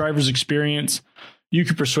 4 in driver's experience. You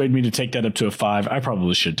could persuade me to take that up to a 5. I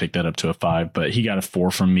probably should take that up to a 5, but he got a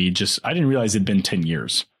 4 from me. I didn't realize it'd been 10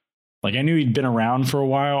 years. Like I knew he'd been around for a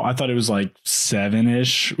while. I thought it was like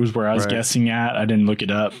 7-ish was where I was guessing at. I didn't look it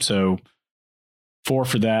up. So 4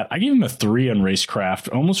 for that. I gave him a 3 on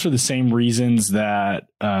racecraft, almost for the same reasons that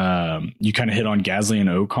you kind of hit on Gasly and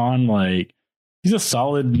Ocon. Like he's a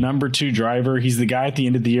solid number 2 driver. He's the guy at the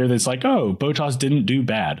end of the year that's like, oh, Bottas didn't do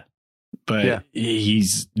bad, but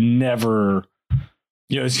he's never.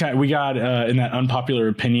 It's kind of, we got in that unpopular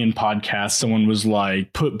opinion podcast, someone was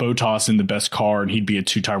like, put Bottas in the best car and he'd be a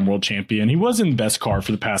 2-time world champion. He was in the best car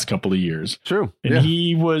for the past couple of years. True. And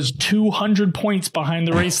he was 200 points behind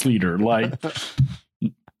the race leader. Like,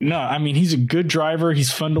 no, I mean, he's a good driver.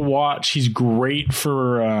 He's fun to watch. He's great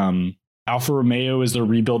for Alfa Romeo as they're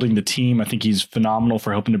rebuilding the team. I think he's phenomenal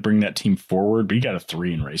for helping to bring that team forward, but he got a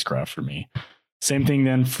 3 in racecraft for me. Same thing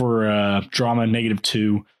then for drama,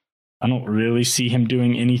 -2. I don't really see him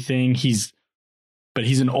doing anything. But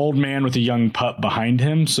he's an old man with a young pup behind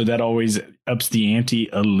him, so that always ups the ante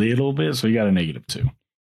a little bit. So he got a -2.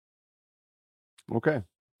 Okay.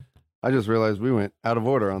 I just realized we went out of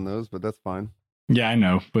order on those, but that's fine. Yeah, I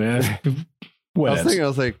know. But I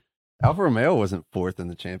was like, Alfa Romeo wasn't 4th in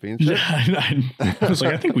the championship. I was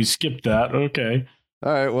like, I think we skipped that. Okay.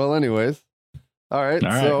 All right. Well, anyways. All right.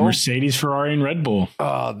 So Mercedes, Ferrari, and Red Bull.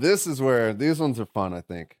 This is where these ones are fun, I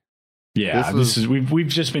think. Yeah, we've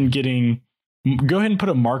just been getting. Go ahead and put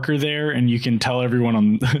a marker there, and you can tell everyone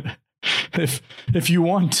on if you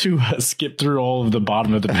want to skip through all of the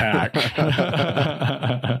bottom of the pack.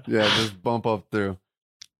 Yeah, just bump up through.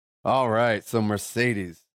 All right, so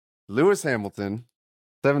Mercedes, Lewis Hamilton,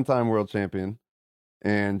 7-time world champion,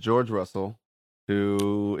 and George Russell,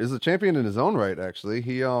 who is a champion in his own right. Actually,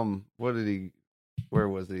 he where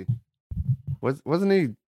was he? Wasn't he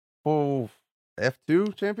full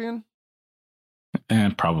F2 champion?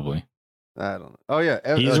 Probably. I don't know. Oh yeah,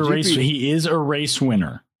 he's a race. He is a race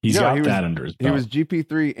winner. He was that under his belt. He was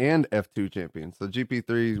GP3 and F2 champion. So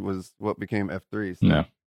GP3 was what became F3. So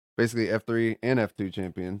basically F3 and F2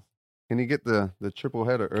 champions. Can he get the triple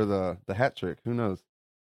header or the hat trick? Who knows?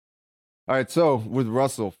 All right. So with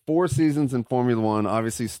Russell, 4 seasons in Formula One.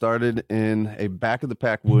 Obviously started in a back of the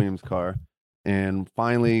pack Williams car, and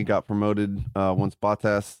finally got promoted once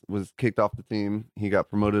Bottas was kicked off the team. He got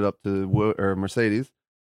promoted up to Mercedes.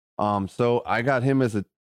 So I got him as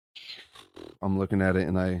I'm looking at it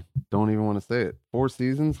and I don't even want to say it. 4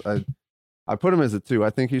 seasons. I put him as a 2.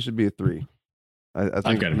 I think he should be a 3. I think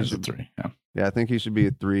I've got him as a 3. Yeah, I think he should be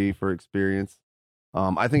a 3 for experience.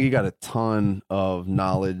 I think he got a ton of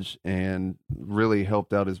knowledge and really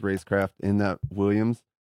helped out his racecraft in that Williams.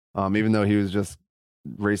 Even though he was just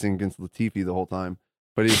racing against Latifi the whole time,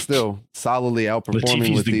 but he's still solidly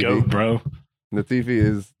outperforming. Latifi's the GOAT, bro. Latifi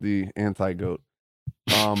is the anti-GOAT.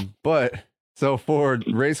 But so for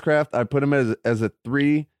racecraft, I put him as a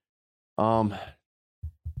 3.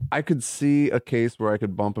 I could see a case where I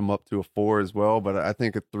could bump him up to a 4 as well, but I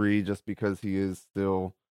think a 3 just because he is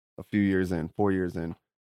still a few years in, 4 years in.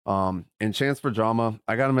 And chance for drama,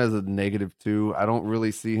 I got him as a -2. I don't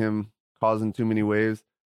really see him causing too many waves.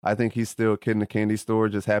 I think he's still a kid in a candy store,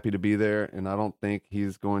 just happy to be there, and I don't think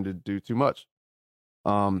he's going to do too much.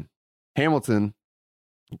 Hamilton,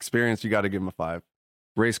 experience, you got to give him a 5.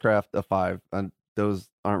 Racecraft a 5. Those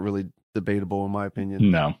aren't really debatable in my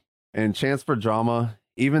opinion. No. And chance for drama,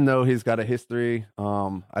 even though he's got a history,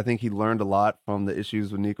 I think he learned a lot from the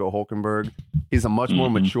issues with Nico Hulkenberg. He's a much more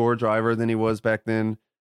mature driver than he was back then.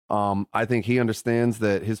 I think he understands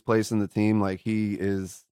that his place in the team, like he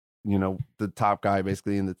is, the top guy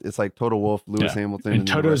basically. It's like Toto Wolff, Lewis Hamilton, and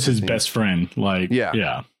Toto's his best friend. Like,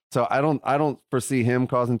 yeah. So I don't foresee him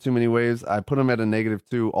causing too many waves. I put him at a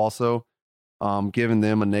 -2 also, giving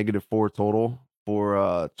them a -4 total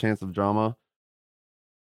for chance of drama.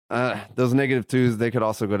 Those -2s, they could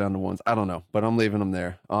also go down to 1s. I don't know, but I'm leaving them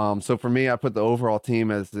there. So for me, I put the overall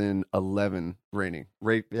team as an 11 rating.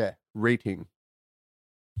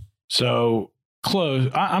 So close.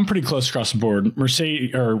 I'm pretty close across the board.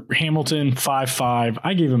 Mercedes or Hamilton 5.5.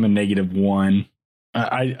 I gave him a -1.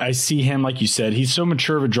 I see him, like you said, he's so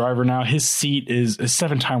mature of a driver now. His seat is a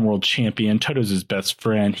 7-time world champion. Toto's his best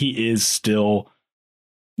friend. He is still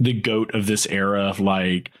the GOAT of this era.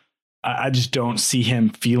 Like, I just don't see him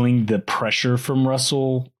feeling the pressure from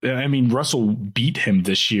Russell. I mean, Russell beat him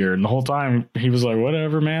this year, and the whole time he was like,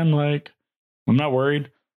 whatever, man. Like, I'm not worried.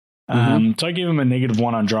 So I gave him a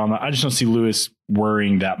 -1 on drama. I just don't see Lewis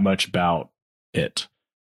worrying that much about it.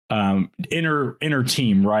 Inner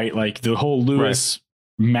team, right? Like the whole Lewis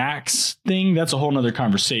Max thing, that's a whole nother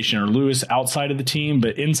conversation, or Lewis outside of the team,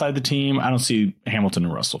 but inside the team, I don't see Hamilton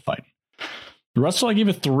and Russell fighting. Russell, I gave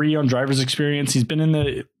a 3 on driver's experience. He's been on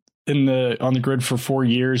the grid for 4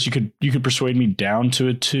 years. You could persuade me down to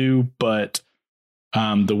a 2, but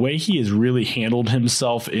the way he has really handled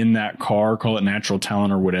himself in that car, call it natural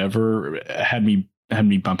talent or whatever, had me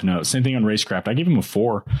bumping out. Same thing on Racecraft. I gave him a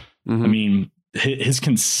 4. I mean, his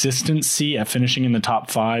consistency at finishing in the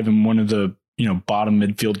top 5 in one of the bottom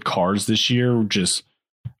midfield cars this year,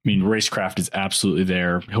 Racecraft is absolutely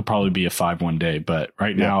there. He'll probably be a 5 one day, but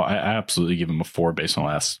right now I absolutely give him a 4 based on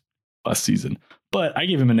last season. But I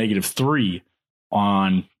gave him a -3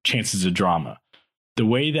 on chances of drama. The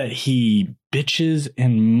way that he bitches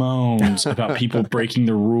and moans about people breaking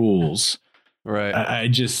the rules, right? I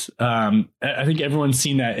just I think everyone's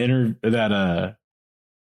seen that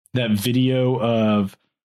that video of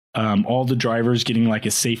all the drivers getting like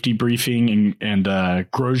a safety briefing, and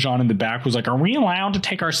Grosjean in the back was like, "Are we allowed to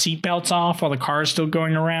take our seatbelts off while the car is still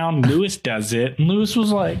going around?" Lewis does it, and Lewis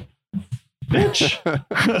was like, "Bitch!"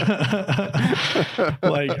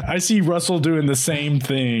 Like, I see Russell doing the same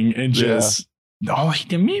thing, and just he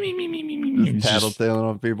did me, tattletaling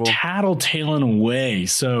on people, tattletaling away.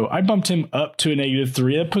 So I bumped him up to a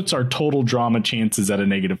 -3. That puts our total drama chances at a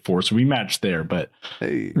 -4. So we matched there, but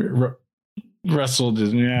hey. Russell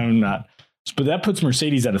does not. But that puts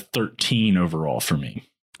Mercedes at a 13 overall for me.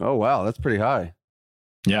 Oh wow, that's pretty high.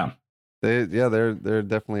 Yeah, they're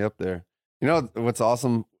definitely up there. You know what's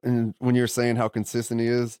awesome, and when you're saying how consistent he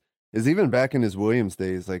is even back in his Williams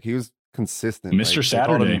days, like he was consistent. Mr.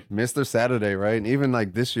 Saturday. Mr. Saturday, right? And even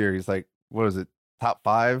like this year, he's like, what is it, top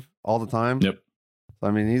 5 all the time? Yep. So,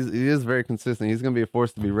 I mean, he is very consistent. He's going to be a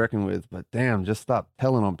force to be reckoned with, but damn, just stop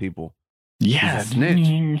telling on people. Yeah. He's a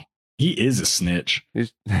snitch. He is a snitch.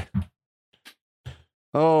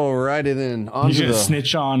 Alrighty then. He's going to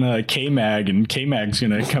snitch on K-Mag, and K-Mag's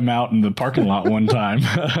going to come out in the parking lot one time.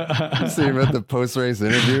 You see him at the post-race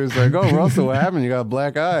interview. It's like, oh, Russell, what happened? You got a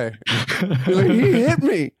black eye. Like, he hit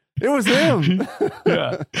me. It was him.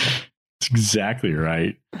 Yeah. That's exactly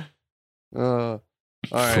right. All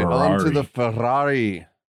right, Ferrari. On to the Ferrari.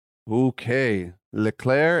 Okay.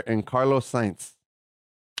 Leclerc and Carlos Sainz.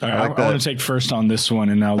 All right, I want to take first on this one,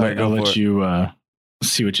 and I'll let you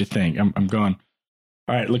see what you think. I'm going.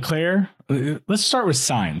 All right, Leclerc. Let's start with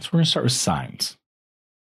Sainz. We're going to start with Sainz.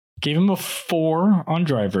 Gave him a 4 on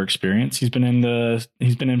driver experience. He's been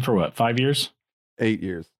in for what, 5 years? 8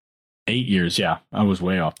 years. 8 years, yeah. I was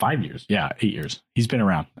way off. 5 years, yeah, 8 years. He's been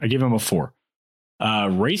around. I gave him a 4.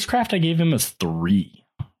 Racecraft, I gave him a 3.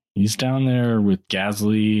 He's down there with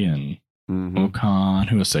Gasly and Ocon.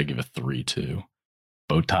 Who else did I give a 3 to?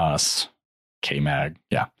 Bottas, K-Mag.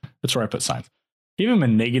 Yeah, that's where I put Sainz. Gave him a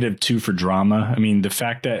 -2 for drama. I mean, the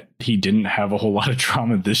fact that he didn't have a whole lot of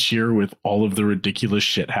drama this year with all of the ridiculous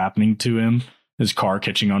shit happening to him, his car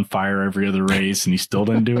catching on fire every other race, and he still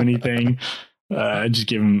didn't do anything. I just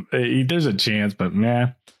give him, there's a chance, but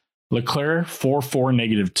man. Leclerc, 4.4,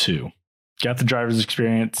 -2. Got the driver's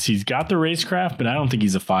experience. He's got the racecraft, but I don't think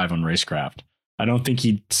he's a 5 on racecraft. I don't think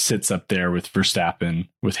he sits up there with Verstappen,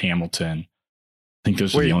 with Hamilton. I think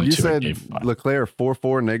those are the only two. You said Leclerc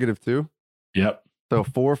 4.4, -2? Yep. So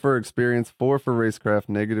 4 for experience, 4 for racecraft,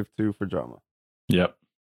 -2 for drama. Yep.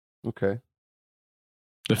 Okay.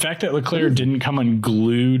 The fact that Leclerc didn't come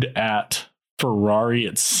unglued at Ferrari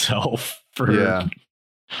itself for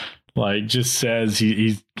Like, just says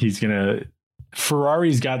he's gonna.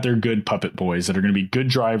 Ferrari's got their good puppet boys that are going to be good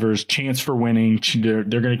drivers, chance for winning. They're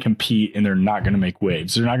going to compete, and they're not going to make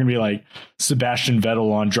waves. They're not going to be like Sebastian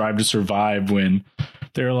Vettel on Drive to Survive when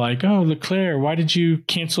they're like, "Oh, Leclerc, why did you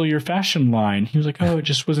cancel your fashion line?" He was like, "Oh, it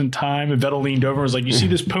just wasn't time." And Vettel leaned over and was like, "You see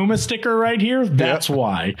this Puma sticker right here? That's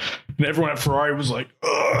why." And everyone at Ferrari was like,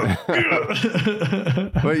 "Ugh."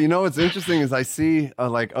 But you know what's interesting is I see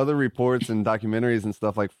like other reports and documentaries and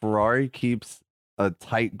stuff, like Ferrari keeps a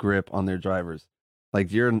tight grip on their drivers.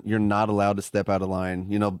 Like you're not allowed to step out of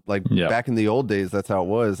line. You know, like back in the old days, that's how it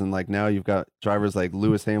was. And like now you've got drivers like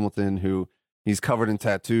Lewis Hamilton, who he's covered in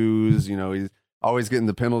tattoos. You know, he's always getting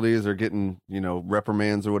the penalties or getting, you know,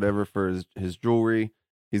 reprimands or whatever for his jewelry.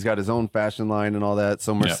 He's got his own fashion line and all that.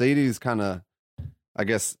 So Mercedes kind of, I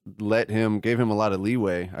guess, gave him a lot of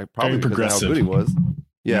leeway. Probably because of how good he was.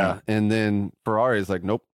 Yeah. And then Ferrari is like,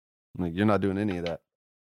 nope, like, you're not doing any of that.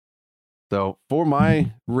 So for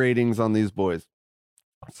my ratings on these boys,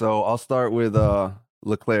 so I'll start with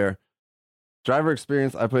Leclerc. Driver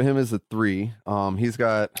experience, I put him as a 3. He's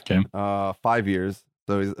got 5 years,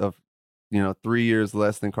 so he's 3 years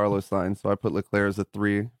less than Carlos Sainz. So I put Leclerc as a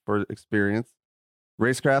 3 for experience.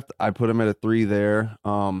 Racecraft, I put him at a 3 there.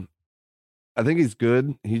 I think he's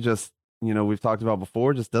good. He just, you know, we've talked about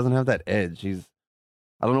before, just doesn't have that edge.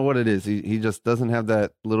 I don't know what it is. He just doesn't have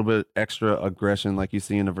that little bit extra aggression like you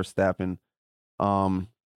see in a Verstappen.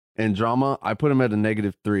 And drama, I put him at a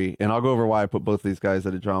 -3, and I'll go over why I put both these guys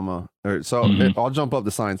at a drama. I'll jump up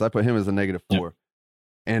the Sainz. I put him as a -4,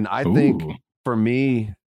 and I think for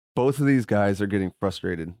me, both of these guys are getting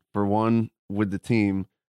frustrated. For one, with the team,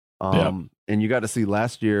 and you got to see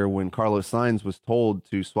last year when Carlos Sainz was told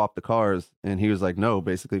to swap the cars, and he was like, no,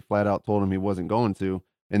 basically flat out told him he wasn't going to,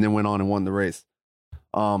 and then went on and won the race.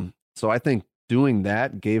 So I think doing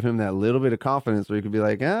that gave him that little bit of confidence where he could be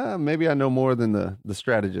like, maybe I know more than the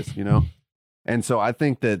strategist, you know? And so I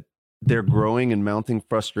think that their growing and mounting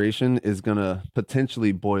frustration is going to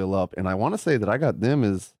potentially boil up. And I want to say that I got them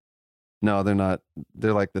as, no, they're not.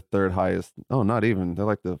 They're like the 3rd highest. Oh, not even. They're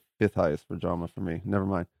like the 5th highest for drama for me. Never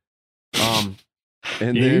mind.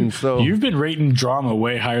 And then you've been rating drama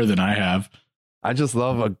way higher than I have. I just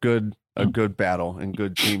love a good battle and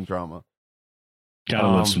good team drama. Gotta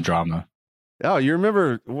love some drama. Oh, you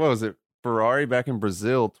remember, what was it? Ferrari back in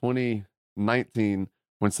Brazil 2019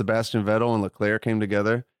 when Sebastian Vettel and Leclerc came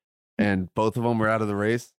together and both of them were out of the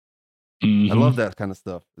race. I love that kind of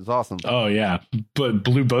stuff. It's awesome. Oh yeah. But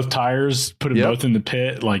blew both tires, put them both in the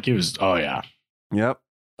pit. Like it was, oh yeah. Yep.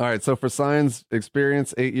 All right. So for Sainz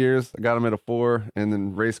experience, 8 years, I got him at a 4, and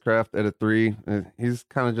then Racecraft at a 3. He's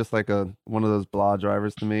kind of just like one of those blah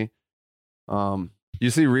drivers to me. You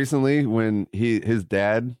see recently when his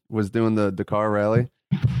dad was doing the Dakar rally.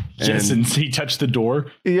 And he touched the door.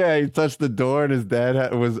 Yeah, he touched the door, and his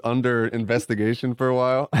dad was under investigation for a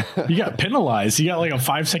while. He got penalized. He got like a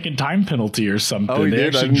 5-second time penalty or something. Oh, he they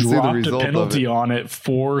did? actually dropped a penalty on it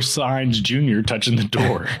for Sainz Jr. touching the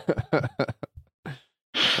door.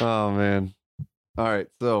 Oh, man. All right,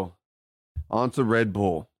 so on to Red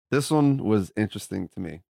Bull. This one was interesting to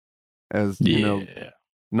me. As, you know,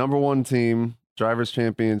 number 1 team, Drivers'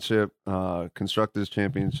 Championship, Constructors'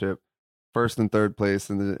 Championship, 1st and 3rd place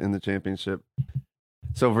in the championship.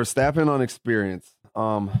 So Verstappen on experience,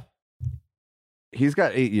 he's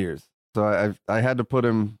got 8 years. So I had to put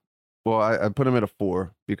him. Well, I put him at a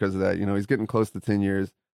 4 because of that. You know, he's getting close to 10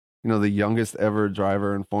 years. You know, the youngest ever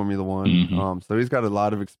driver in Formula One. So he's got a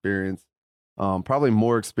lot of experience. Probably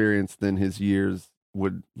more experience than his years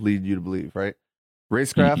would lead you to believe, right?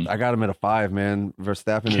 Racecraft, I got him at a 5, man.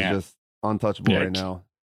 Verstappen is just untouchable right now.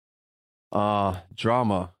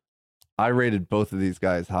 Drama, I rated both of these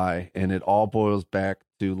guys high, and it all boils back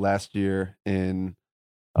to last year in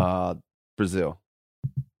Brazil.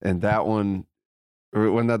 And that one,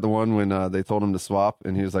 wasn't that the one when they told him to swap,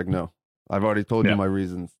 and he was like, no, I've already told you my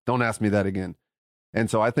reasons. Don't ask me that again. And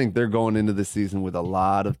so I think they're going into this season with a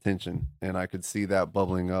lot of tension, and I could see that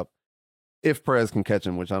bubbling up if Perez can catch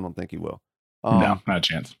him, which I don't think he will. No, not a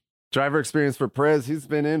chance. Driver experience for Perez, he's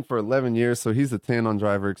been in for 11 years, so he's a 10 on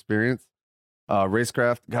driver experience.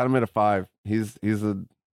 Racecraft, got him at a 5. He's a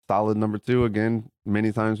solid number 2. Again,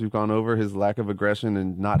 many times we've gone over his lack of aggression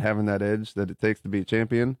and not having that edge that it takes to be a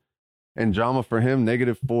champion. And drama for him,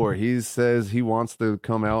 -4. He says he wants to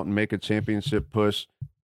come out and make a championship push.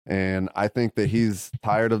 And I think that he's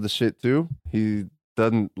tired of the shit too. He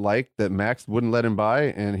doesn't like that Max wouldn't let him by,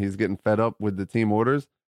 and he's getting fed up with the team orders.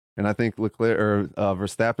 And I think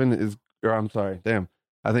Verstappen is, or I'm sorry,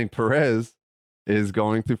 I think Perez is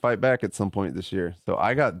going to fight back at some point this year. So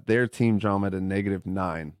I got their team drama at a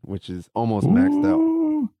 -9, which is almost maxed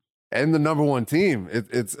out. and the number one team.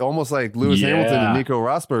 It's almost like Lewis Hamilton and Nico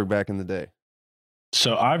Rosberg back in the day.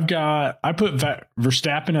 So I put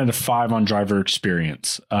Verstappen at a 5 on driver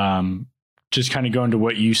experience. Just kind of going to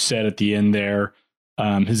what you said at the end there.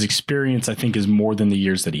 His experience, I think, is more than the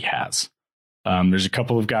years that he has. There's a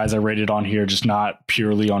couple of guys I rated on here, just not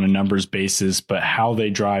purely on a numbers basis, but how they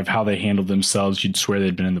drive, how they handle themselves. You'd swear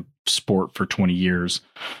they'd been in the sport for 20 years.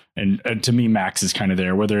 And to me, Max is kind of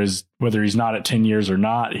there. Whether he's not at 10 years or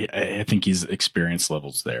not, I think he's experience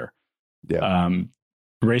levels there. Yeah.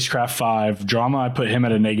 Racecraft 5. Drama, I put him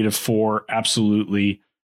at a -4. Absolutely.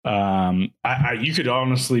 You could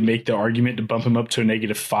honestly make the argument to bump him up to a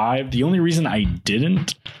 -5. The only reason I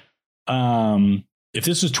didn't, if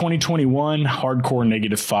this was 2021, hardcore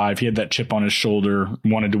 -5. He had that chip on his shoulder,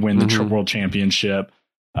 wanted to win the world championship.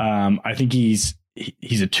 I think he's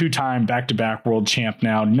a 2-time back-to-back world champ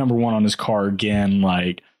now, number 1 on his car again.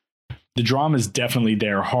 Like, the drama is definitely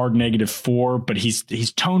there. Hard -4, but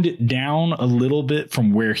he's toned it down a little bit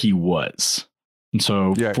from where he was. And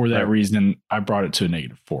so for that reason, I brought it to a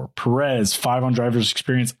 -4. Perez, 5 on driver's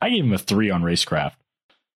experience. I gave him a 3 on Racecraft.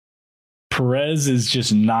 Perez is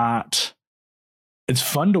just not. It's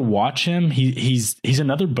fun to watch him. He's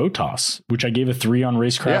another Bottas, which I gave a 3 on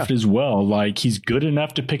Racecraft as well. Like, he's good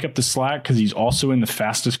enough to pick up the slack because he's also in the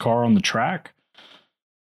fastest car on the track.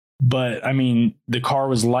 But I mean, the car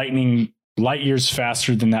was light years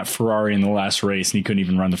faster than that Ferrari in the last race, and he couldn't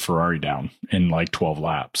even run the Ferrari down in like 12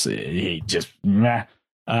 laps. He just meh.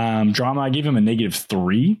 Drama, I gave him a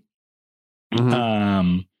 -3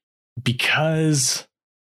 because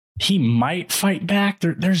he might fight back.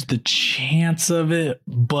 There's the chance of it,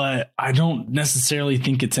 but I don't necessarily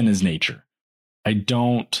think it's in his nature. I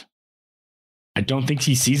don't think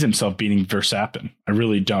he sees himself beating Verstappen. I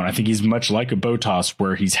really don't. I think he's much like a Bottas,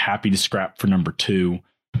 where he's happy to scrap for number 2.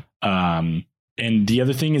 And the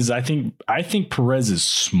other thing is, I think Perez is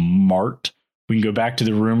smart. We can go back to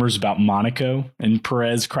the rumors about Monaco and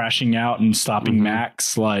Perez crashing out and stopping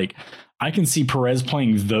Max. Like, I can see Perez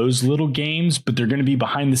playing those little games, but they're going to be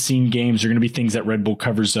behind the scene games. They're going to be things that Red Bull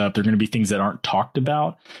covers up. They're going to be things that aren't talked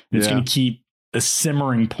about. And it's going to keep a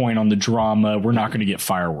simmering point on the drama. We're not going to get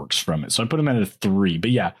fireworks from it. So I put him at a 3.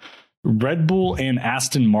 But yeah, Red Bull and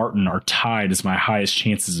Aston Martin are tied as my highest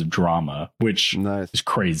chances of drama, which is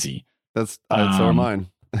crazy. That's so are mine.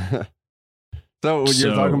 So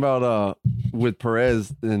you're talking about with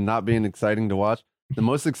Perez and not being exciting to watch. The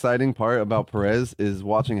most exciting part about Perez is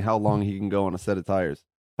watching how long he can go on a set of tires.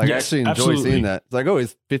 Like, I actually enjoy seeing that. It's like, oh,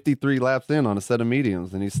 he's 53 laps in on a set of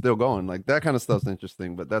mediums and he's still going. Like, that kind of stuff's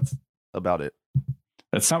interesting, but that's about it.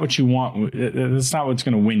 That's not what you want. That's not what's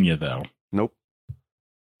going to win you, though. Nope.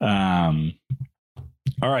 All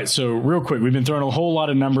right. So real quick, we've been throwing a whole lot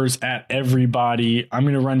of numbers at everybody. I'm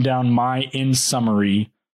going to run down my in summary.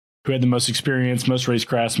 Who had the most experience, most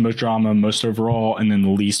racecrafts, most drama, most overall, and then the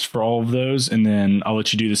least for all of those. And then I'll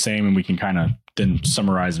let you do the same, and we can kind of then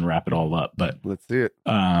summarize and wrap it all up. But let's see it.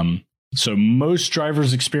 So most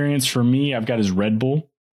drivers' experience for me, I've got is Red Bull.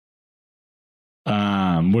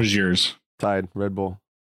 What is yours? Tied. Red Bull.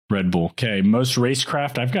 Red Bull. Okay. Most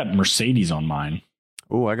racecraft, I've got Mercedes on mine.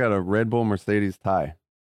 Oh, I got a Red Bull Mercedes tie.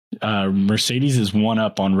 Mercedes is 1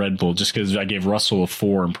 up on Red Bull just because I gave Russell a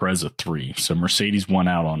 4 and Perez a 3. So Mercedes 1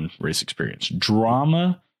 out on race experience.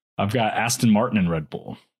 Drama, I've got Aston Martin and Red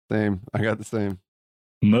Bull. Same. I got the same.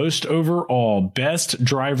 Most overall, best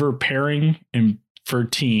driver pairing for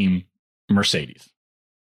team, Mercedes.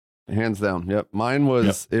 Hands down. Yep. Mine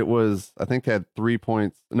was, it was, I think had 2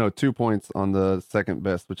 points on the second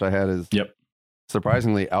best, which I had is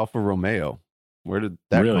surprisingly Alfa Romeo. Where did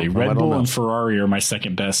that really come from? Red Bull and Ferrari are my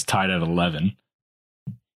second best, tied at 11.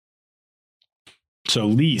 So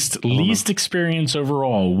least experience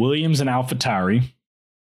overall, Williams and AlphaTauri.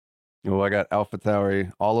 Oh, I got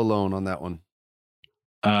AlphaTauri all alone on that one.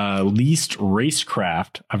 Least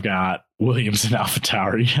racecraft, I've got Williams and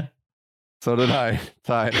AlphaTauri. So did I.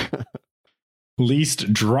 Tied.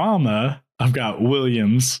 Least drama, I've got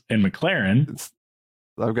Williams and McLaren.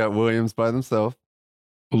 I've got Williams by themselves.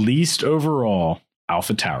 Least overall,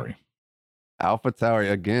 AlphaTauri. AlphaTauri,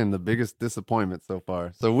 again, the biggest disappointment so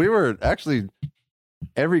far. So we were actually,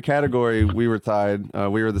 every category we were tied.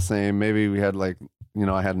 We were the same. Maybe we had I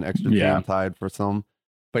had an extra team tied for some.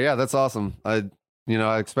 But yeah, that's awesome. I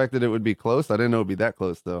expected it would be close. I didn't know it would be that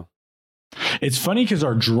close, though. It's funny because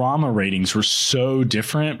our drama ratings were so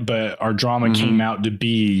different, but our drama came out to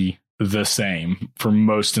be the same for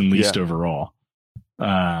most and least overall.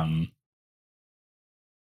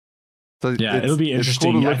 So it'll be interesting. It's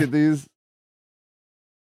cool to look at these.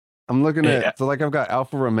 I'm looking at, I've got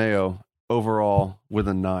Alfa Romeo overall with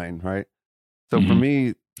a 9, right? So for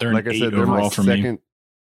me, They're like I said, they're my second.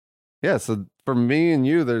 Yeah, so for me and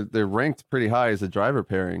you, they're ranked pretty high as a driver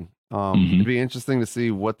pairing. It'd be interesting to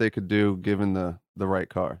see what they could do given the right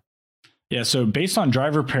car. Yeah, so based on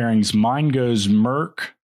driver pairings, mine goes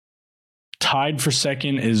Merc. Tied for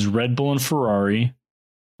second is Red Bull and Ferrari,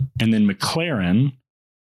 and then McLaren.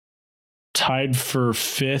 Tied for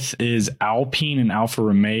fifth is Alpine and Alfa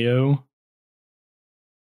Romeo.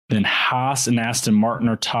 Then Haas and Aston Martin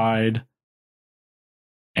are tied.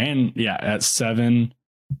 And yeah, at 7.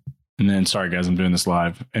 And then, sorry guys, I'm doing this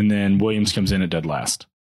live. And then Williams comes in at dead last.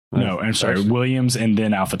 No, I'm sorry, Williams and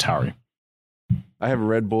then AlphaTauri. I have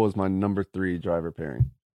Red Bull as my number 3 driver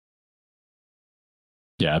pairing.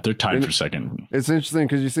 Yeah, they're tied for second. It's interesting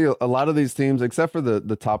because you see a lot of these teams, except for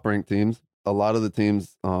the top ranked teams, a lot of the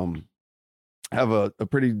teams have a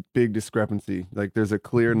pretty big discrepancy. Like there's a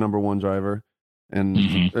clear number 1 driver.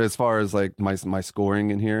 And as far as like my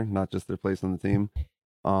scoring in here, not just their place on the team.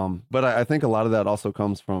 But I think a lot of that also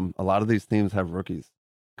comes from a lot of these teams have rookies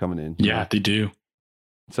coming in. Yeah, they do.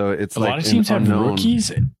 So it's a lot of teams have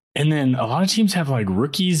rookies. And then a lot of teams have like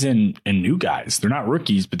rookies and new guys. They're not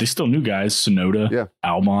rookies, but they're still new guys. Sonoda,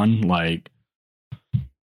 Albon, like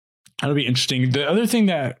that'll be interesting. The other thing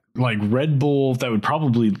that like Red Bull that would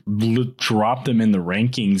probably drop them in the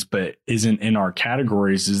rankings, but isn't in our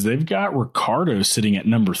categories is they've got Ricciardo sitting at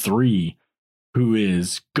number 3, who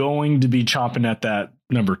is going to be chomping at that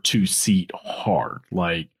number 2 seat hard.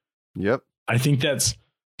 Like, I think that's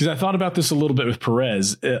because I thought about this a little bit with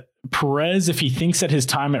Perez. Perez, if he thinks that his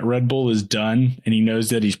time at Red Bull is done and he knows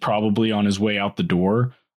that he's probably on his way out the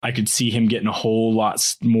door, I could see him getting a whole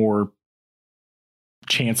lot more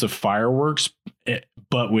chance of fireworks.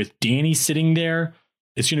 But with Danny sitting there,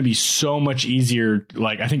 it's going to be so much easier.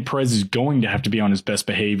 Like, I think Perez is going to have to be on his best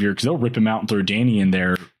behavior because they'll rip him out and throw Danny in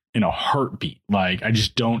there in a heartbeat. Like, I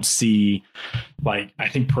just don't see, like, I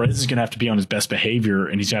think Perez is going to have to be on his best behavior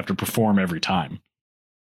and he's going to have to perform every time.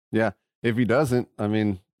 Yeah. If he doesn't, I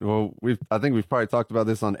mean, well, I think we've probably talked about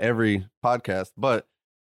this on every podcast, but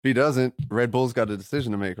if he doesn't, Red Bull's got a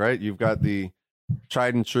decision to make, right? You've got the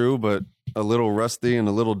tried and true, but a little rusty and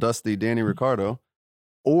a little dusty Danny Ricciardo,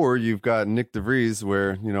 or you've got Nick DeVries,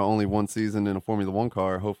 where, you know, only one season in a Formula One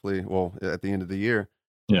car, hopefully, well, at the end of the year.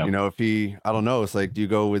 Yeah. You know, if he, I don't know, it's like, do you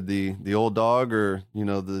go with the old dog or, you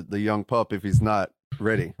know, the young pup if he's not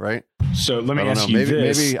ready, right? So let me ask you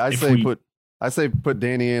this. Maybe I say put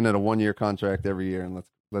Danny in at a 1-year contract every year and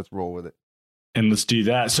let's roll with it. And let's do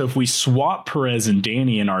that. So if we swap Perez and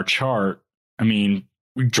Danny in our chart, I mean,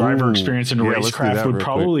 driver experience and racecraft would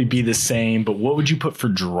probably be the same, but what would you put for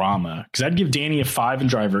drama? Because I'd give Danny a 5 in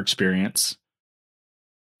driver experience.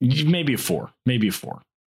 Maybe a 4.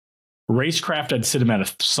 Racecraft, I'd sit him at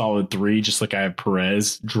a solid 3, just like I have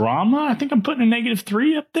Perez. Drama, I think I'm putting a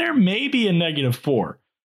 -3 up there, maybe a -4.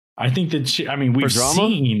 I think that, I mean, we've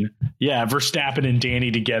seen, Verstappen and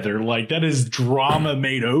Danny together. Like, that is drama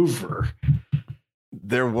made over.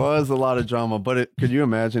 There was a lot of drama, but could you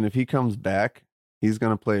imagine if he comes back, he's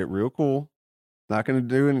going to play it real cool. Not going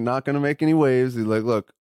to make any waves. He's like,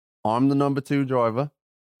 look, I'm the number 2 driver.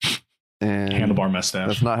 And handlebar mustache.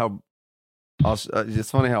 That's not how,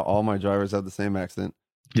 it's funny how all my drivers have the same accent.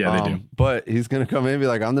 Yeah, they do. But he's going to come in and be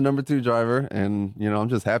like, I'm the number 2 driver. And, you know, I'm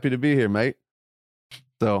just happy to be here, mate.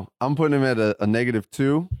 So I'm putting him at a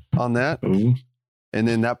 -2 on that. Ooh. And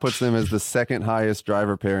then that puts them as the second highest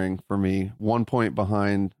driver pairing for me, 1 point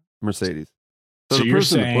behind Mercedes. So you're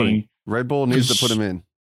saying Red Bull needs to put him in.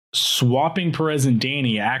 Swapping Perez and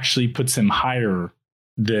Danny actually puts him higher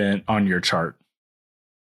than on your chart.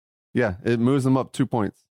 Yeah, it moves them up 2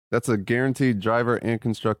 points. That's a guaranteed driver and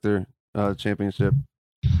constructor championship,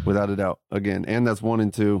 without a doubt. Again, and that's 1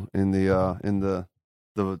 and 2 in the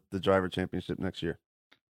driver championship next year.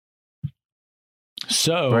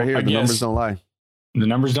 So right here, the numbers don't lie. The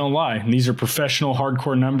numbers don't lie. And these are professional,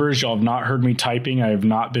 hardcore numbers. Y'all have not heard me typing. I have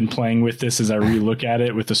not been playing with this as I relook at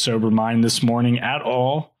it with a sober mind this morning at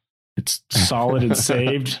all. It's solid and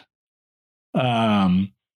saved. So,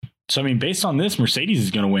 I mean, based on this, Mercedes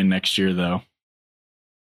is going to win next year, though.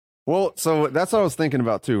 Well, so that's what I was thinking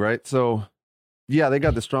about, too, right? So, yeah, they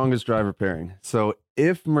got the strongest driver pairing. So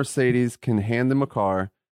if Mercedes can hand them a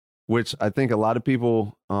car, which I think a lot of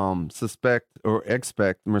people suspect or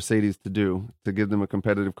expect Mercedes to do, to give them a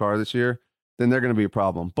competitive car this year, then they're going to be a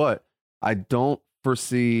problem. But I don't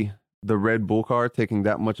foresee the Red Bull car taking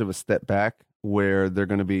that much of a step back where they're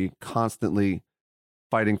going to be constantly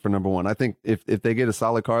fighting for number 1. I think if they get a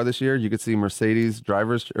solid car this year, you could see Mercedes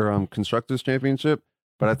drivers or constructors championship.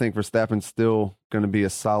 But I think Verstappen's still going to be a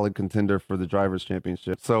solid contender for the drivers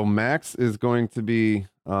championship. So Max is going to be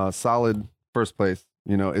solid first place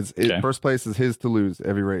You know, first place is his to lose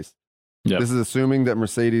every race. Yep. This is assuming that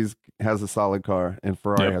Mercedes has a solid car and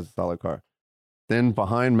Ferrari has a solid car. Then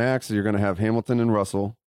behind Max, you're going to have Hamilton and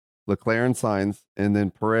Russell, Leclerc and Sainz, and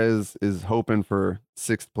then Perez is hoping for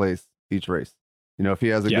 6th place each race. You know, if he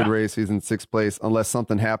has a good race, he's in 6th place, unless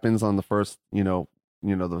something happens on the first, the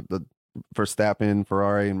Verstappen,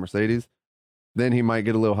 Ferrari, and Mercedes. Then he might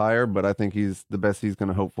get a little higher, but I think the best he's going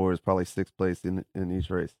to hope for is probably 6th place in each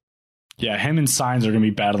race. Yeah, him and Sainz are going to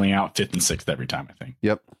be battling out 5th and 6th every time, I think.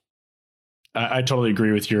 Yep. I totally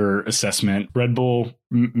agree with your assessment. Red Bull,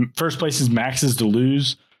 first place is Max's to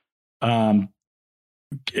lose.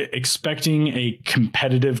 Expecting a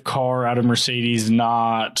competitive car out of Mercedes,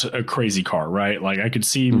 not a crazy car, right? Like I could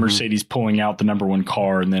see Mercedes pulling out the number 1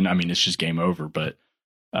 car, and then, I mean, it's just game over. But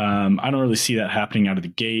I don't really see that happening out of the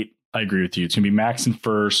gate. I agree with you. It's going to be Max in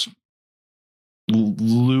first,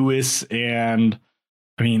 Lewis, and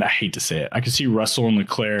I mean, I hate to say it, I could see Russell and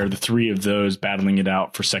Leclerc, the 3 of those, battling it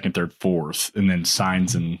out for 2nd, 3rd, 4th, and then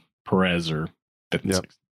Sainz and Perez are 5th and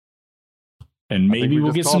 6th. And maybe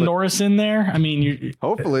we'll get some Norris in there. I mean,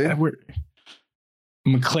 hopefully.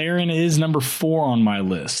 McLaren is number 4 on my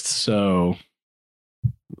list, so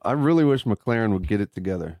I really wish McLaren would get it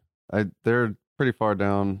together. They're pretty far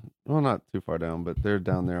down. Well, not too far down, but they're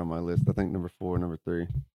down there on my list. I think number 4, number 3.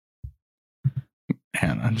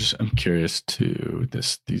 And I'm curious too.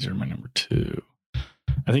 These are my number 2.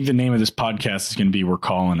 I think the name of this podcast is going to be "We're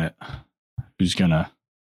Calling It." Who's gonna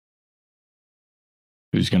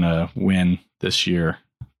win this year?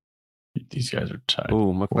 These guys are tied.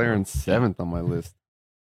 Oh, McLaren's 7th on my list.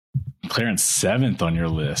 McLaren's 7th on your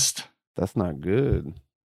list. That's not good.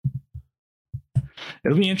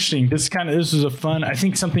 It'll be interesting. This is a fun. I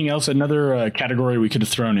think something else. Another category we could have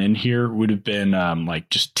thrown in here would have been like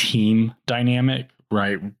just team dynamic,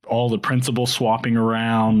 right? All the principals swapping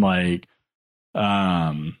around. Like,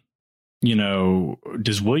 does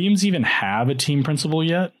Williams even have a team principal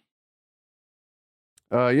yet?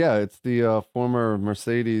 Yeah, it's the former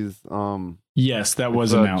Mercedes. Yes, that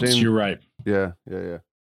was announced. James, you're right. Yeah.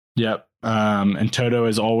 Yep. And Toto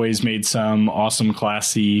has always made some awesome,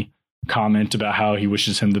 classy comment about how he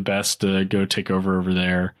wishes him the best to go take over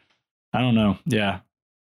there. I don't know. Yeah.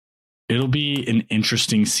 It'll be an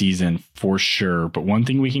interesting season for sure. But one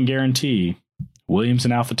thing we can guarantee, Williams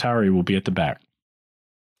and AlphaTauri will be at the back.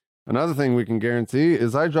 Another thing we can guarantee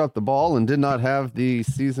is I dropped the ball and did not have the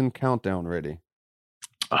season countdown ready.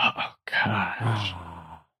 Oh, gosh.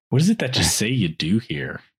 What is it that you say you do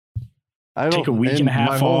here? Take a week and a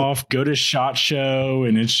half off, go to SHOT Show,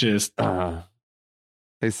 and it's just...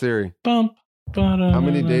 Hey, Siri. How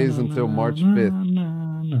many days until March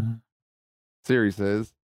 5th? Siri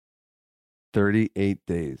says 38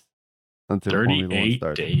 days until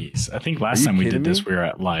 38 days. I think last time we did this, we were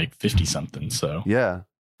at like 50 something. So yeah,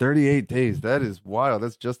 38 days. That is wild.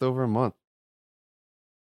 That's just over a month.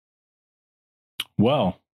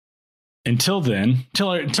 Well, until then,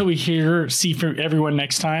 until we see from everyone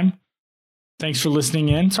next time. Thanks for listening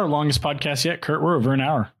in. It's our longest podcast yet, Kurt. We're over an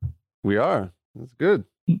hour. We are. That's good.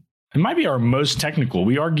 It might be our most technical.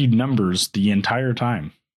 We argued numbers the entire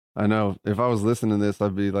time. I know. If I was listening to this,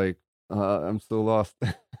 I'd be like, I'm so lost.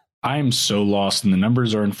 I am so lost, and the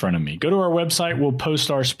numbers are in front of me. Go to our website. We'll post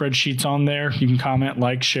our spreadsheets on there. You can comment,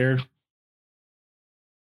 like, share.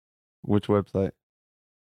 Which website?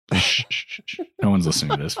 No one's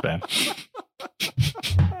listening to this, Ben.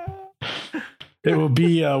 It will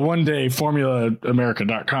be one day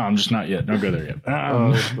formulaamerica.com, just not yet. Don't go there yet.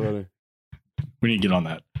 That's funny. We need to get on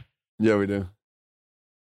that. Yeah, we do.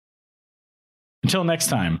 Until next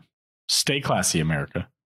time, stay classy, America.